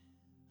something.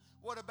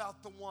 What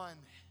about the one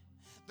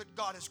that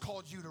God has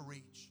called you to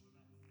reach?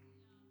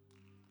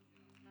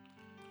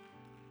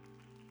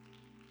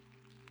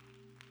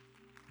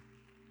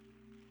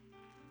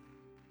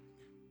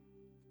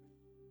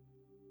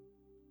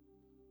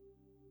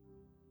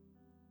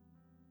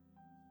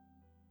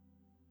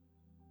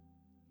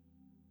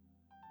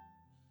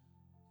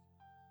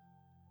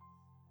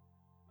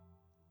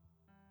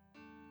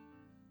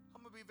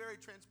 I'm going to be very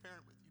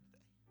transparent with you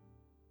today.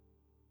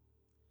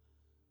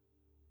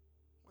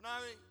 When I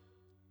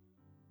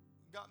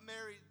got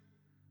married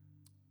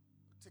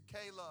to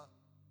Kayla,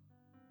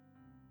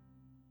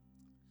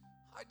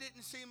 I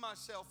didn't see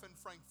myself in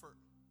Frankfurt.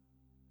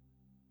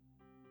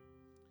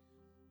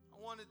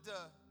 I wanted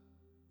to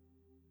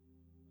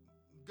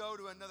go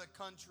to another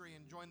country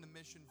and join the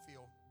mission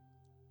field.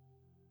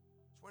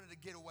 Just wanted to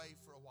get away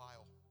for a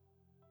while.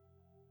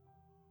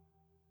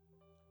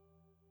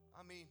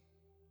 I mean,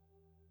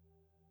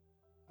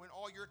 when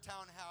all your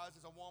town has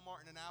is a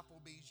Walmart and an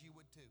Applebee's, you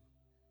would too.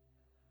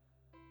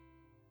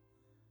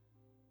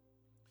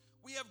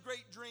 We have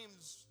great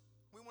dreams.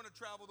 We want to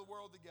travel the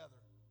world together.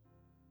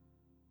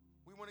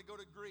 We want to go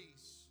to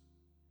Greece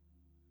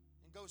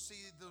and go see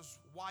those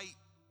white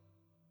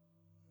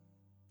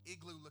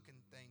igloo-looking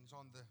things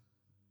on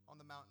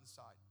the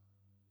mountainside.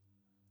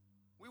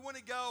 We want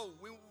to go.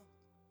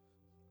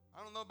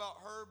 I don't know about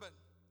her, but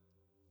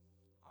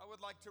I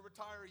would like to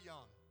retire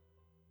young,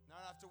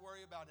 not have to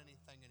worry about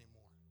anything anymore.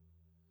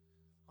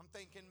 I'm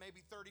thinking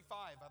maybe 35,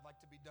 I'd like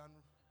to be done.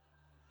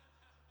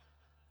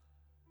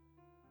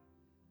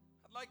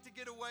 I'd like to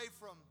get away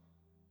from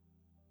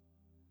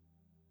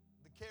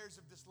the cares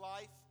of this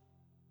life.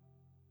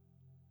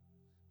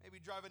 Maybe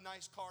drive a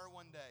nice car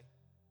one day.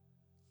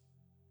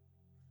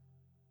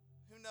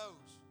 Who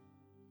knows?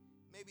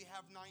 Maybe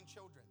have 9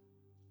 children.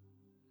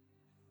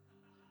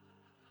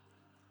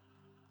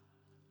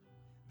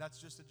 That's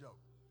just a joke.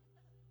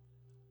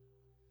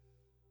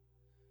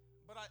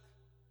 But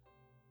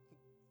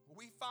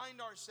we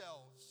find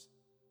ourselves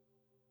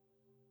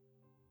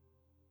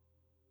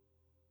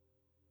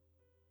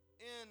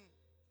in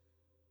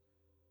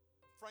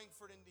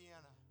Frankfurt,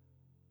 Indiana.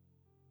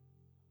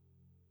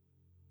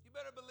 You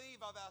better believe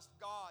I've asked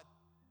God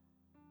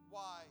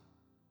why.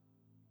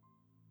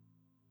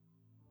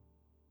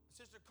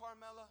 Sister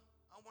Carmela,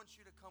 I want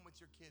you to come with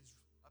your kids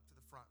up to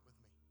the front with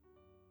me.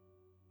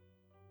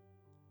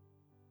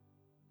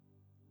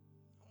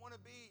 I want to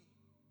be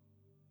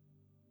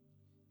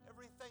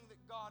everything that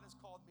God has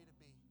called me to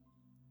be.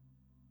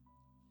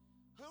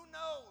 Who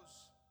knows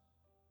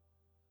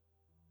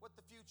what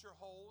the future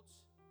holds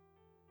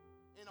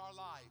in our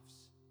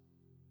lives?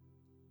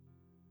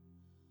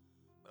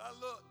 But I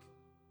look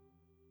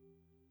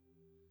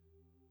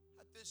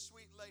at this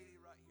sweet lady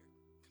right here.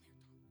 Come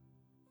here,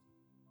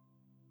 Tom.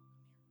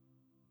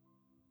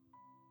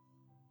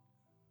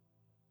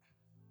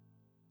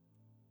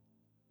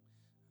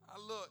 I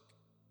look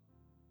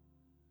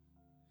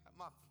at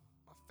my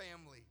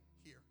family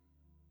here.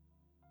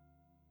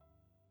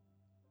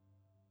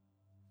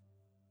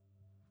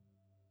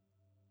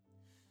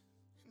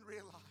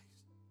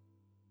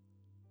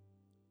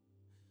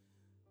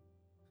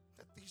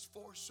 these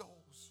 4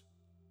 souls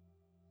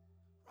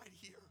right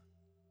here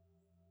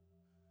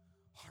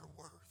are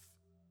worth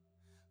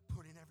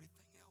putting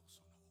everything else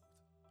on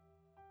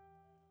hold.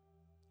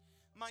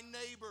 My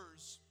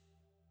neighbors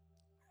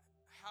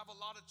have a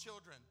lot of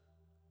children.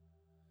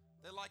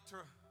 They like to,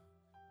 you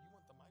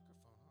want the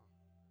microphone, huh?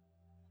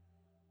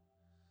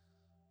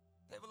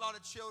 They have a lot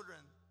of children.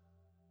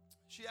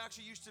 She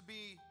actually used to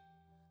be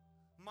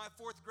my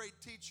 4th grade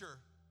teacher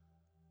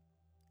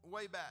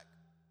way back.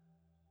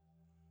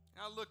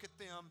 And I look at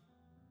them,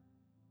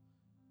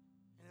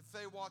 and if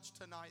they watch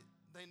tonight,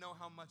 they know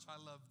how much I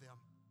love them.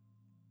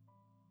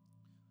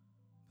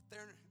 But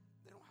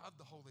they don't have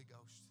the Holy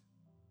Ghost.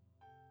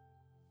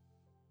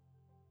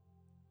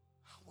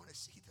 I want to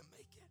see them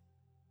make it.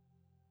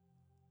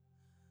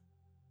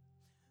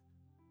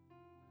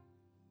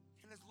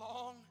 And as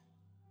long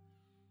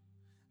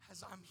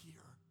as I'm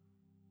here,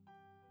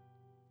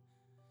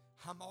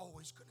 I'm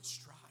always going to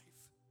strive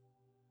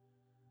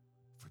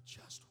for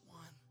just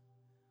one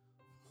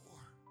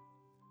more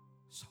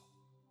soul.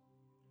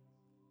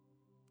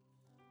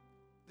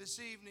 This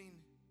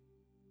evening,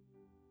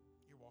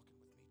 you're walking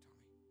with me,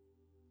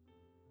 Tommy.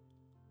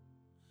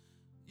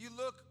 You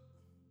look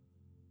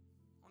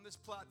on this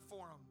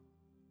platform.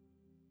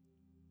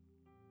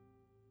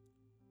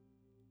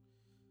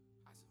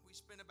 We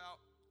spent about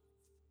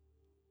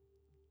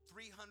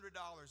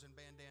 $300 in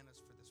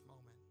bandanas for this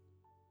moment.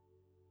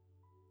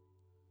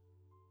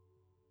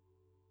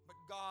 But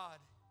God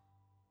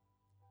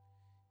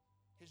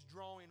is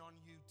drawing on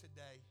you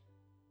today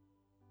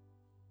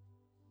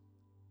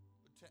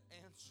to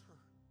answer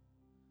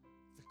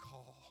the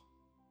call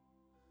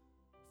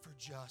for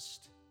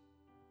just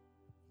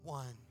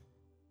one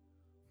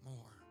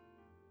more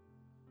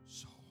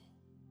soul.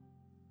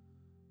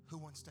 Who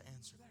wants to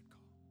answer that call?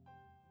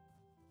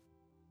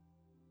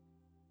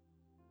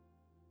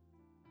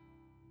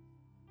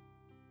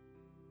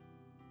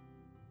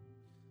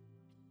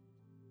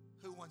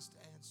 Who wants to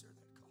answer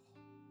that call?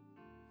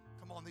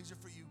 Come on, these are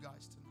for you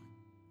guys tonight.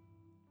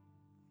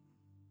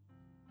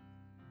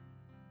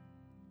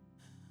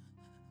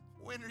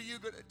 When are you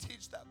going to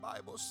teach that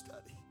Bible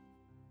study?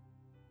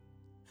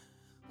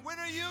 When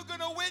are you going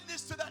to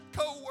witness to that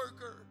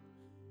coworker?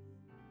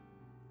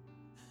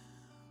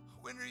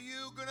 When are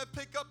you going to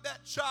pick up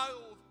that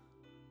child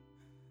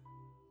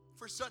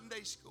for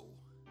Sunday school?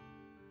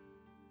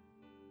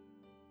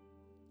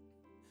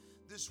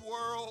 This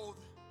world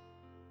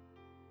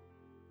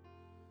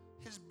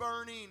is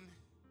burning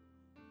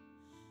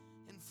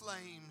in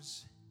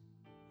flames.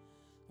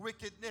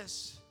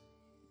 Wickedness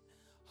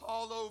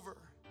all over.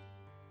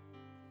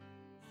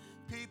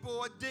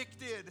 People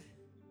addicted,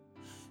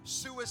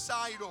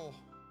 suicidal,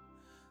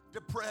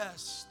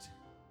 depressed,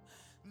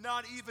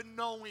 not even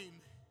knowing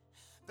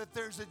that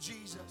there's a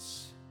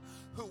Jesus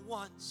who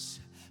wants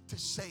to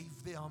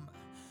save them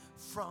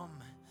from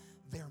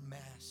their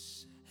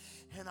mess.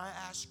 And I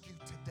ask you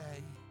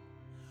today,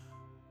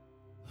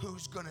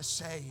 who's going to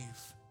save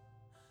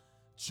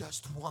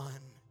just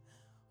one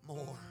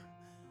more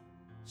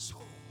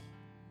soul?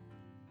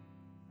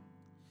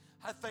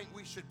 I think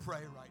we should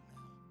pray right now.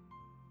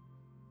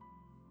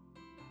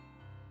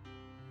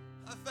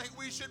 I think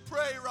we should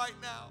pray right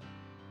now.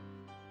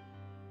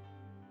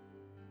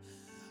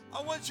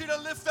 I want you to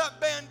lift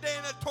that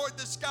bandana toward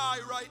the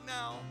sky right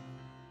now.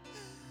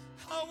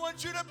 I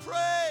want you to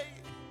pray.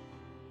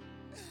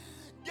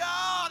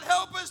 God,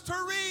 help us to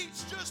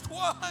reach just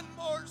one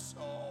more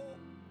soul.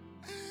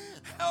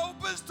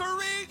 Help us to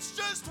reach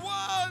just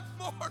one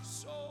more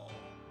soul.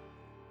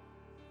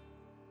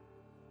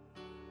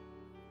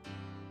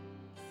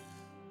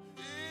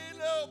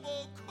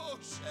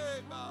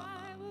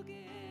 I will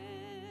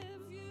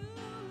give you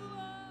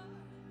all.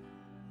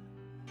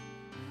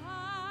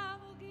 I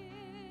will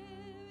give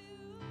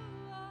you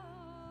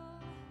all.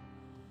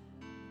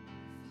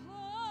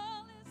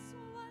 All is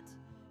what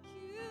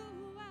you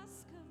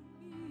ask of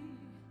me.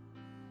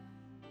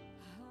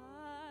 I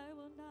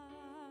will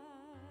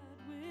not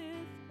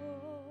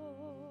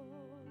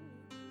withhold.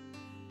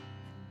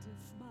 And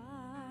if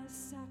my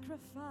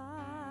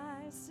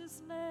sacrifice is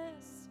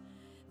less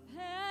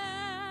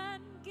than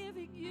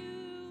giving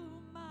you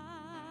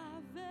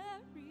my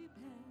very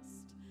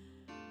best,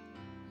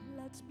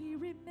 let me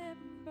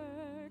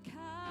remember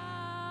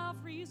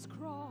Calvary's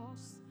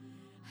cross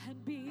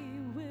and be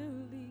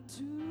willing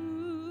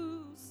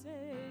to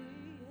say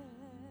yes.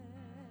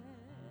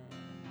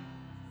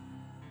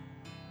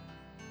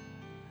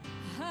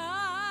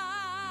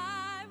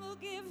 I will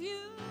give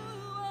you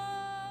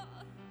all.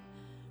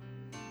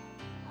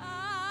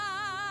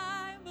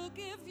 I will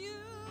give you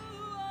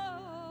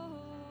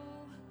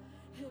all.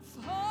 If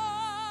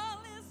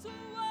all is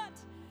what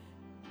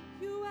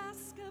you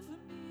ask of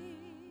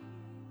me,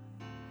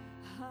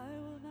 I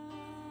will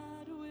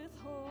not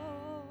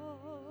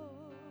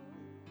withhold.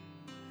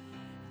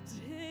 And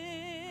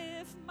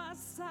if my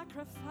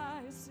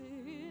sacrifice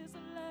is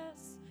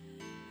less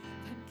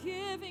than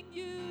giving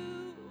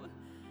you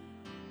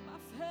my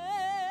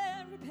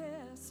very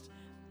best,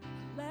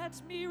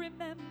 let me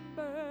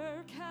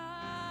remember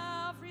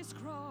Calvary's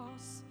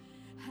cross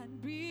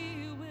and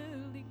be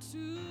willing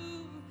to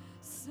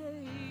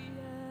say yes.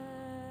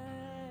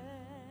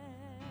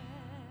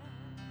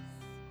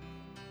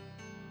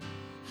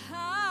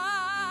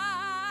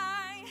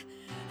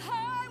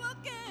 I will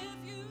give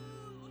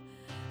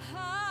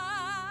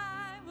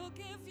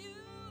you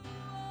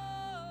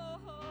all.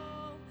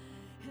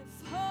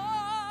 If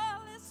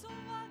all is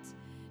what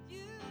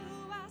you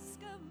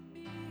ask of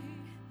me,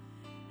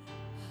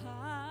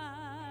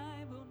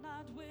 I will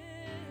not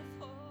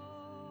withhold.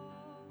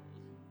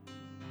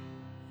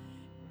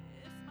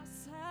 If my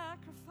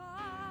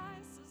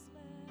sacrifice is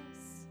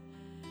less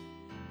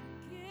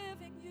than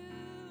giving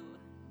you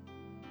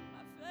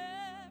my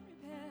very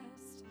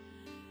best,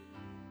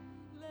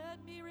 let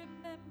me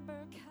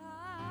remember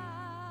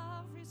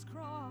Calvary's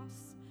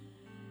cross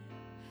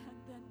and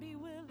then be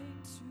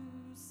willing to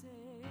say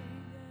yes.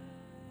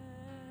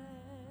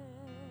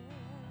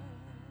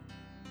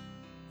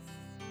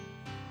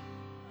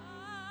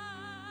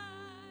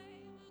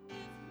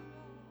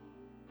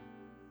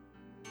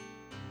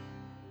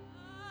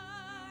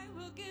 I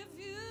will give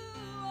you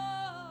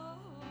all.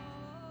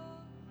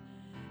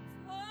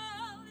 If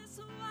all is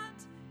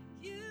what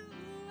you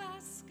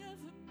ask of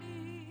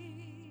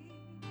me,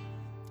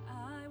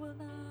 I will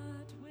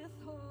not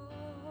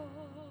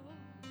withhold.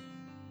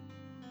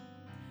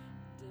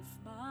 And if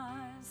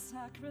my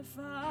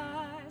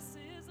sacrifice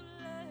is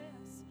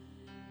less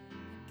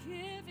than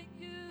giving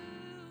you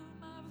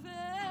my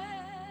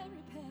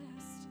very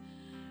best,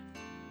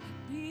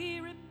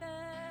 be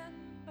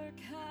remember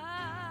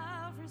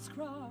Calvary's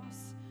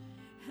cross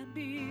and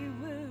be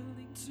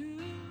willing to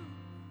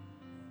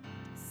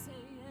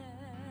say yes.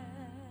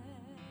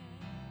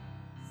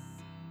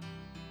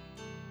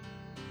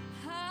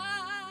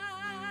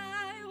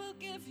 I will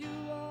give you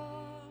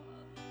all.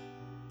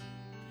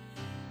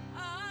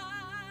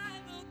 I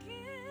will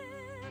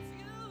give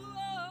you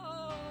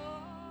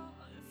all.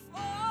 If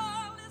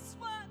all is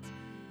what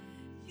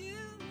you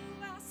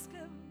ask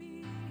of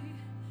me,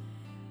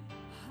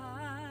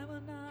 I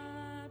will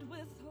not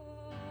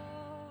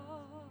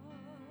withhold.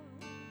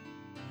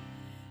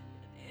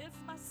 And if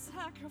my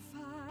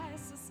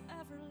sacrifice is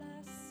ever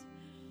less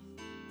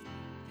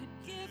than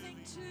giving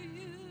to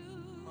you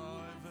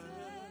my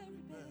very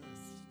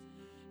best,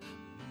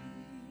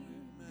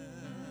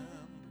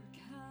 remember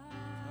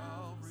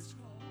Calvary's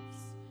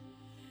cross,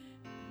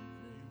 be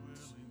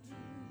willing to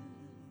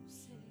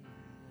say yes.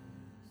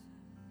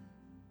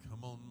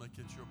 Come on, make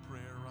it your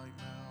prayer right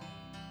now.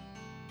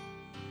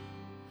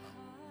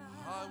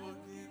 I will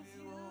give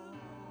you all.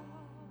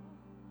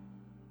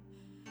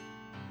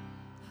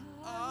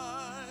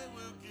 I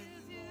will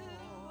give you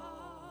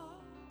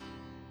all.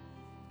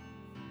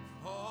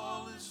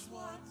 All is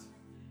what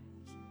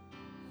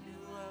you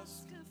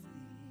ask of me.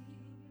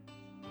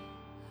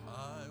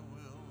 I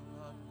will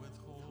not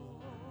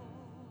withhold.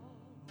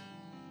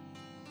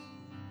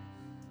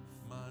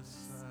 My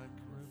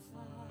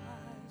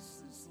sacrifice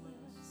is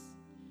less,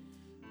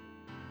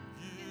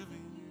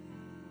 giving you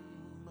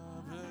my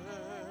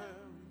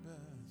very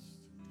best.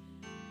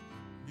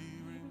 Be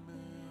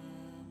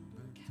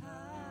remember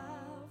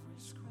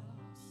Calvary's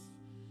cross.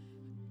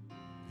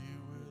 Be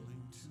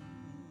willing to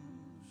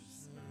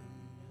say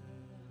yes.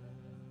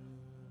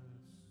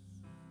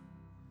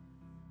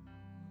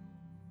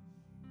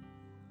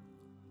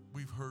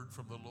 We've heard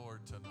from the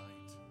Lord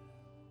tonight.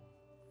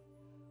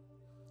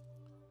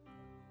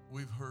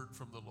 We've heard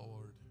from the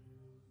Lord.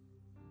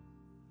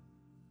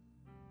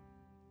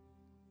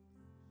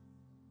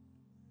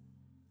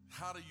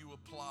 How do you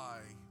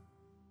apply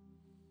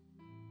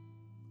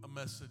a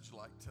message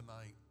like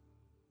tonight?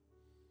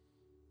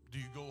 Do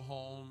you go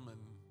home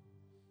and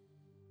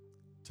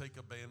take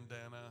a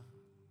bandana?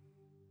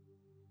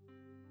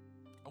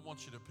 I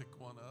want you to pick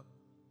one up.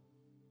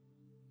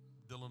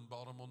 Dylan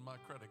bought them on my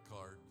credit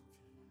card.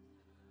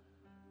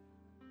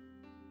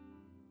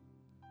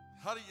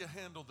 How do you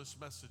handle this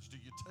message? Do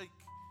you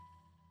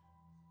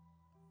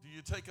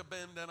take a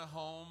bandana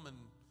home and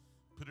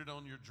put it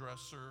on your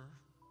dresser?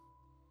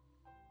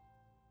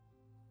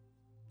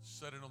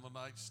 Set it on the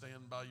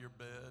nightstand by your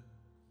bed.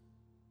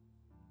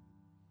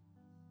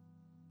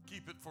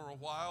 Keep it for a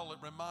while. It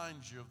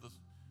reminds you of the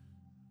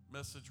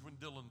message when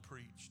Dillion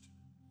preached.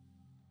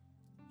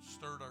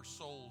 Stirred our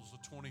souls, a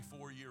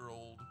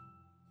 24-year-old,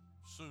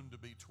 soon to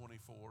be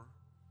 24.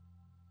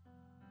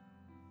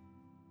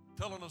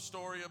 Telling a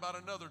story about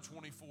another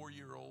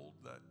 24-year-old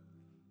that,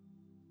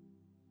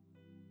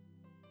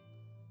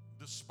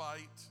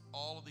 despite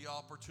all of the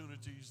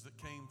opportunities that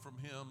came from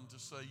him to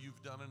say,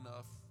 you've done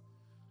enough,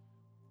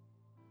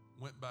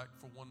 went back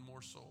for one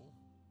more soul.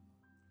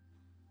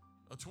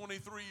 A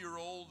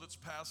 23-year-old that's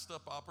passed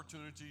up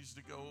opportunities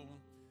to go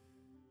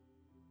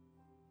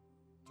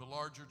to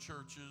larger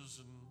churches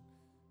and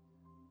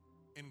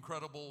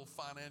incredible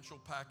financial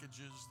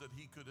packages that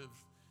he could have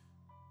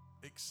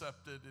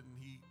accepted, and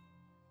he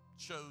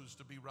chose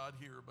to be right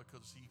here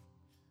because he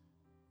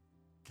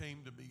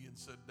came to me and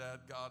said,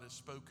 Dad, God has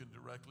spoken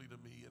directly to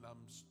me, and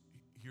I'm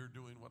here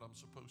doing what I'm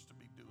supposed to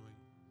be doing.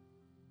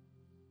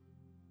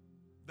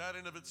 That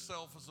in of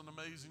itself is an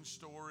amazing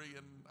story,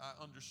 and I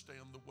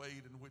understand the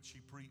weight in which he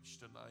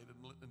preached tonight,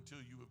 until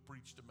you have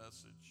preached a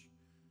message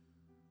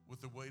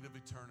with the weight of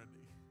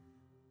eternity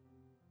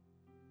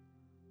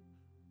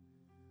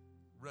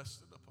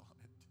rested upon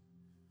it.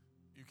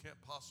 You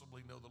can't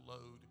possibly know the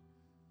load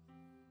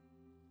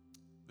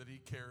that he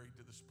carried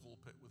to this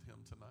pulpit with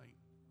him tonight,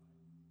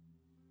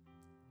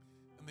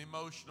 and the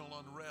emotional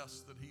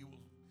unrest that he will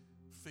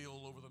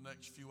feel over the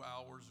next few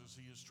hours as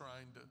he is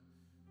trying to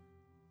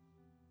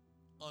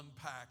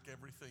unpack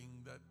everything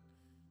that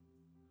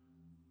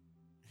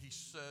he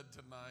said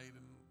tonight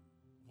and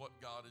what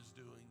God is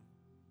doing.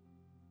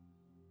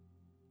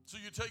 So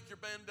you take your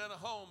bandana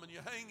home and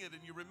you hang it,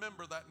 and you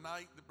remember that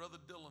night that Brother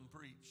Dillion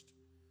preached,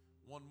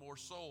 One More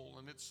Soul.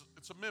 And it's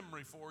a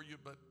memory for you,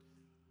 but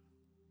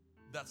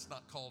that's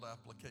not called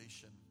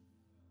application.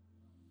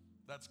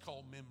 That's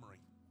called memory.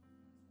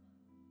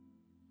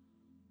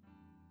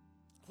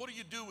 What do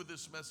you do with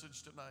this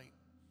message tonight?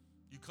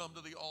 You come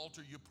to the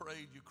altar, you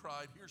prayed, you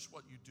cried. Here's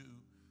what you do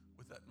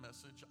with that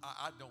message.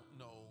 I don't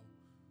know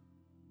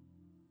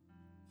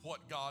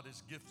what God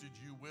has gifted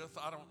you with.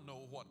 I don't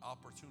know what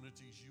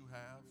opportunities you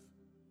have.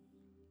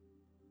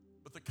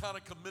 But the kind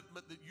of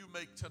commitment that you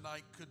make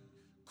tonight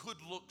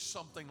could look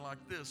something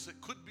like this. It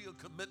could be a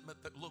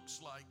commitment that looks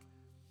like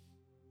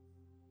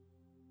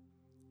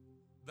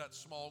that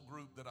small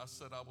group that I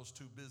said I was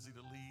too busy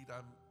to lead.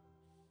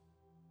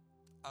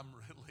 I'm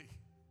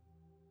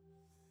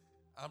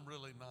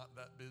really not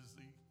that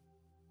busy,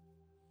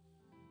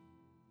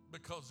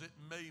 because it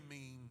may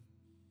mean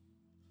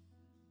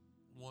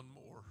one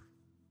more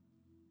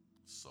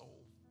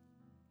soul.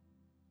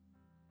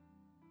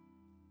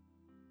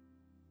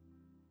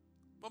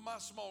 But my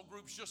small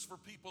group's just for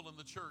people in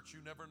the church.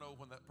 You never know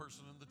when that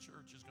person in the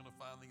church is going to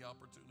find the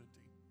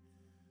opportunity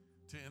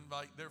to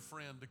invite their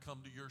friend to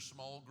come to your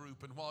small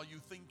group. And while you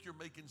think you're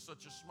making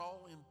such a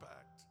small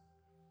impact,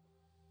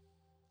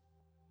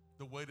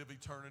 the weight of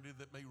eternity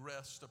that may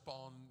rest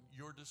upon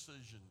your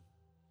decision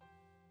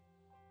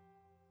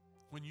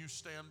when you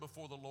stand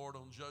before the Lord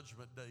on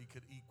Judgment Day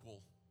could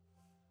equal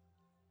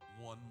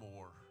one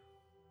more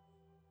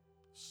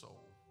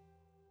soul.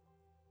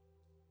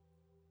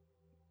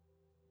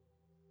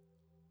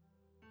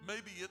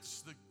 Maybe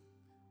it's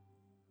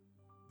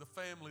the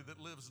family that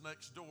lives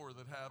next door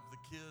that have the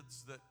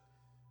kids that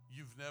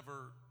you've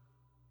never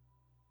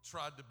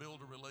tried to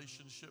build a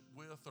relationship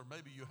with, or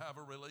maybe you have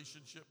a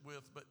relationship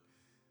with, but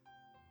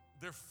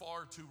they're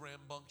far too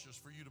rambunctious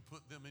for you to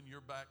put them in your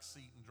back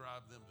seat and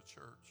drive them to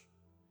church.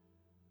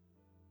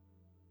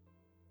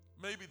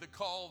 Maybe the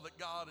call that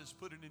God is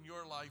putting in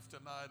your life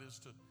tonight is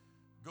to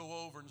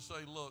go over and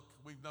say, look,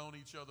 we've known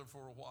each other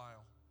for a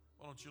while.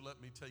 Why don't you let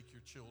me take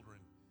your children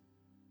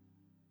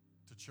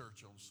to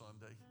church on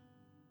Sunday?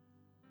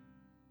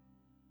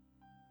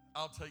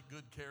 I'll take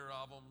good care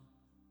of them.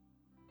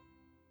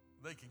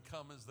 They can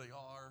come as they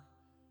are.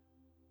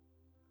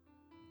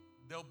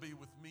 They'll be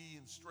with me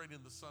and straight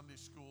into Sunday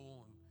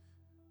school, and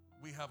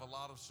we have a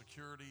lot of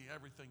security.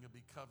 Everything will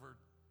be covered.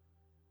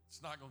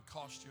 It's not going to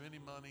cost you any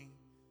money.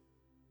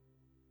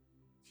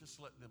 Just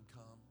let them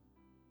come.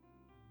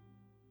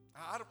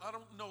 I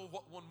don't know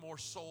what one more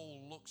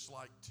soul looks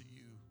like to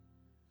you.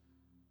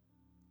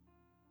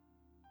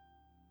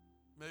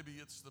 Maybe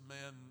it's the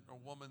man or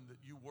woman that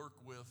you work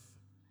with,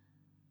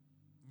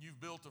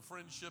 you've built a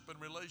friendship and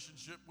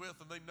relationship with,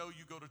 and they know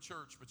you go to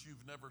church, but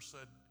you've never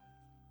said,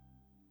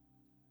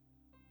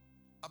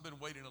 I've been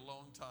waiting a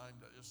long time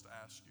to just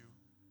ask you,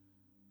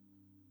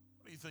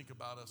 what do you think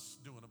about us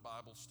doing a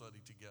Bible study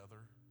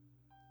together?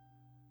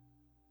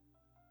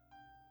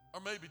 Or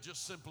maybe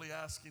just simply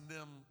asking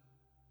them,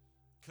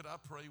 could I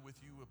pray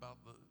with you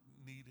about the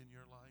need in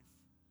your life?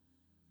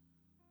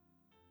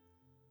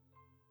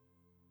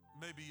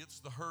 Maybe it's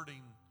the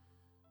hurting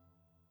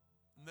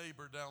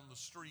neighbor down the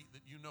street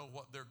that you know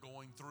what they're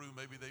going through.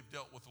 Maybe they've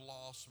dealt with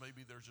loss.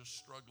 Maybe they're just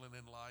struggling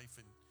in life,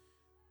 and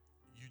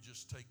you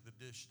just take the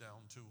dish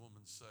down to them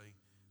and say,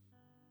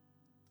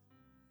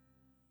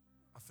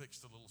 I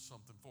fixed a little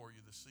something for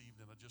you this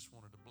evening. I just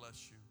wanted to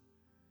bless you.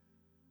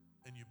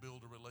 And you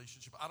build a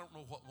relationship. I don't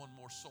know what one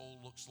more soul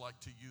looks like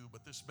to you,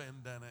 but this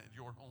bandana at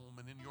your home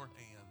and in your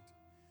hand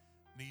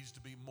needs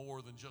to be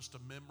more than just a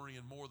memory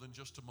and more than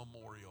just a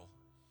memorial.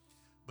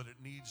 But it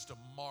needs to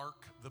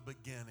mark the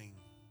beginning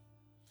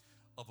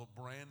of a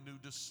brand new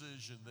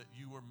decision that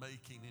you are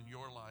making in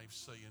your life,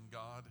 saying,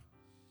 God,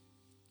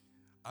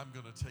 I'm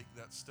going to take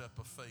that step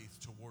of faith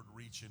toward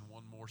reaching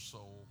one more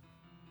soul.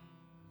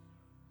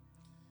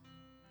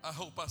 I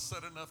hope I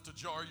said enough to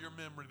jar your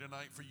memory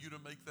tonight for you to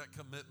make that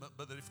commitment,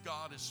 but that if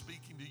God is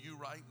speaking to you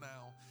right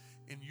now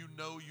and you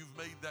know you've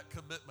made that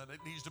commitment, it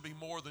needs to be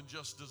more than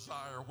just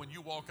desire. When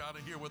you walk out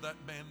of here with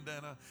that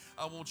bandana,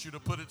 I want you to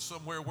put it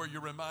somewhere where you're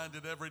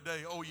reminded every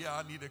day, oh yeah,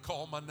 I need to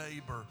call my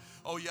neighbor.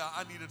 Oh yeah,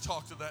 I need to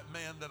talk to that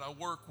man that I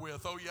work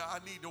with. Oh yeah, I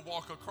need to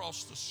walk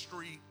across the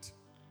street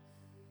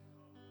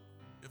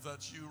If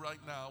that's you right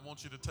now, I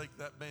want you to take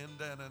that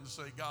bandana and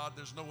say, God,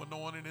 there's no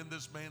anointing in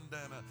this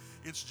bandana.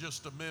 It's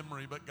just a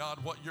memory. But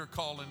God, what you're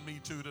calling me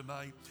to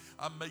tonight,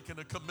 I'm making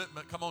a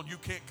commitment. Come on, you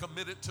can't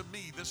commit it to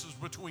me. This is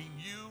between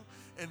you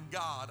and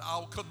God.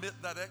 I'll commit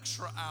that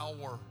extra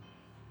hour.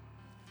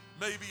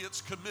 Maybe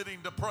it's committing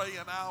to pray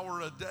an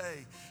hour a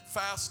day,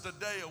 fast a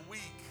day a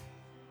week.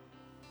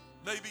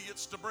 Maybe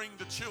it's to bring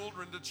the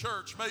children to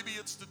church. Maybe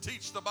it's to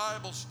teach the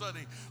Bible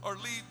study or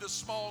lead the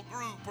small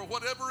group or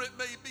whatever it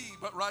may be.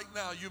 But right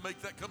now, you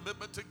make that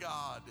commitment to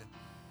God.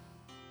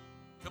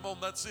 Come on,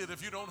 that's it.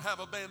 If you don't have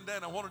a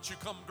bandana, why don't you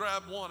come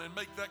grab one and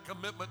make that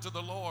commitment to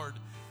the Lord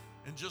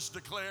and just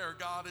declare,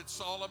 God,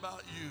 it's all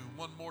about you.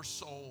 One more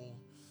soul.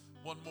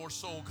 One more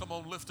soul. Come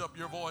on, lift up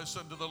your voice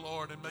unto the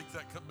Lord and make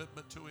that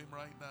commitment to Him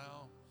right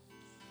now.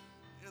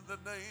 In the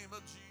name of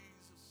Jesus.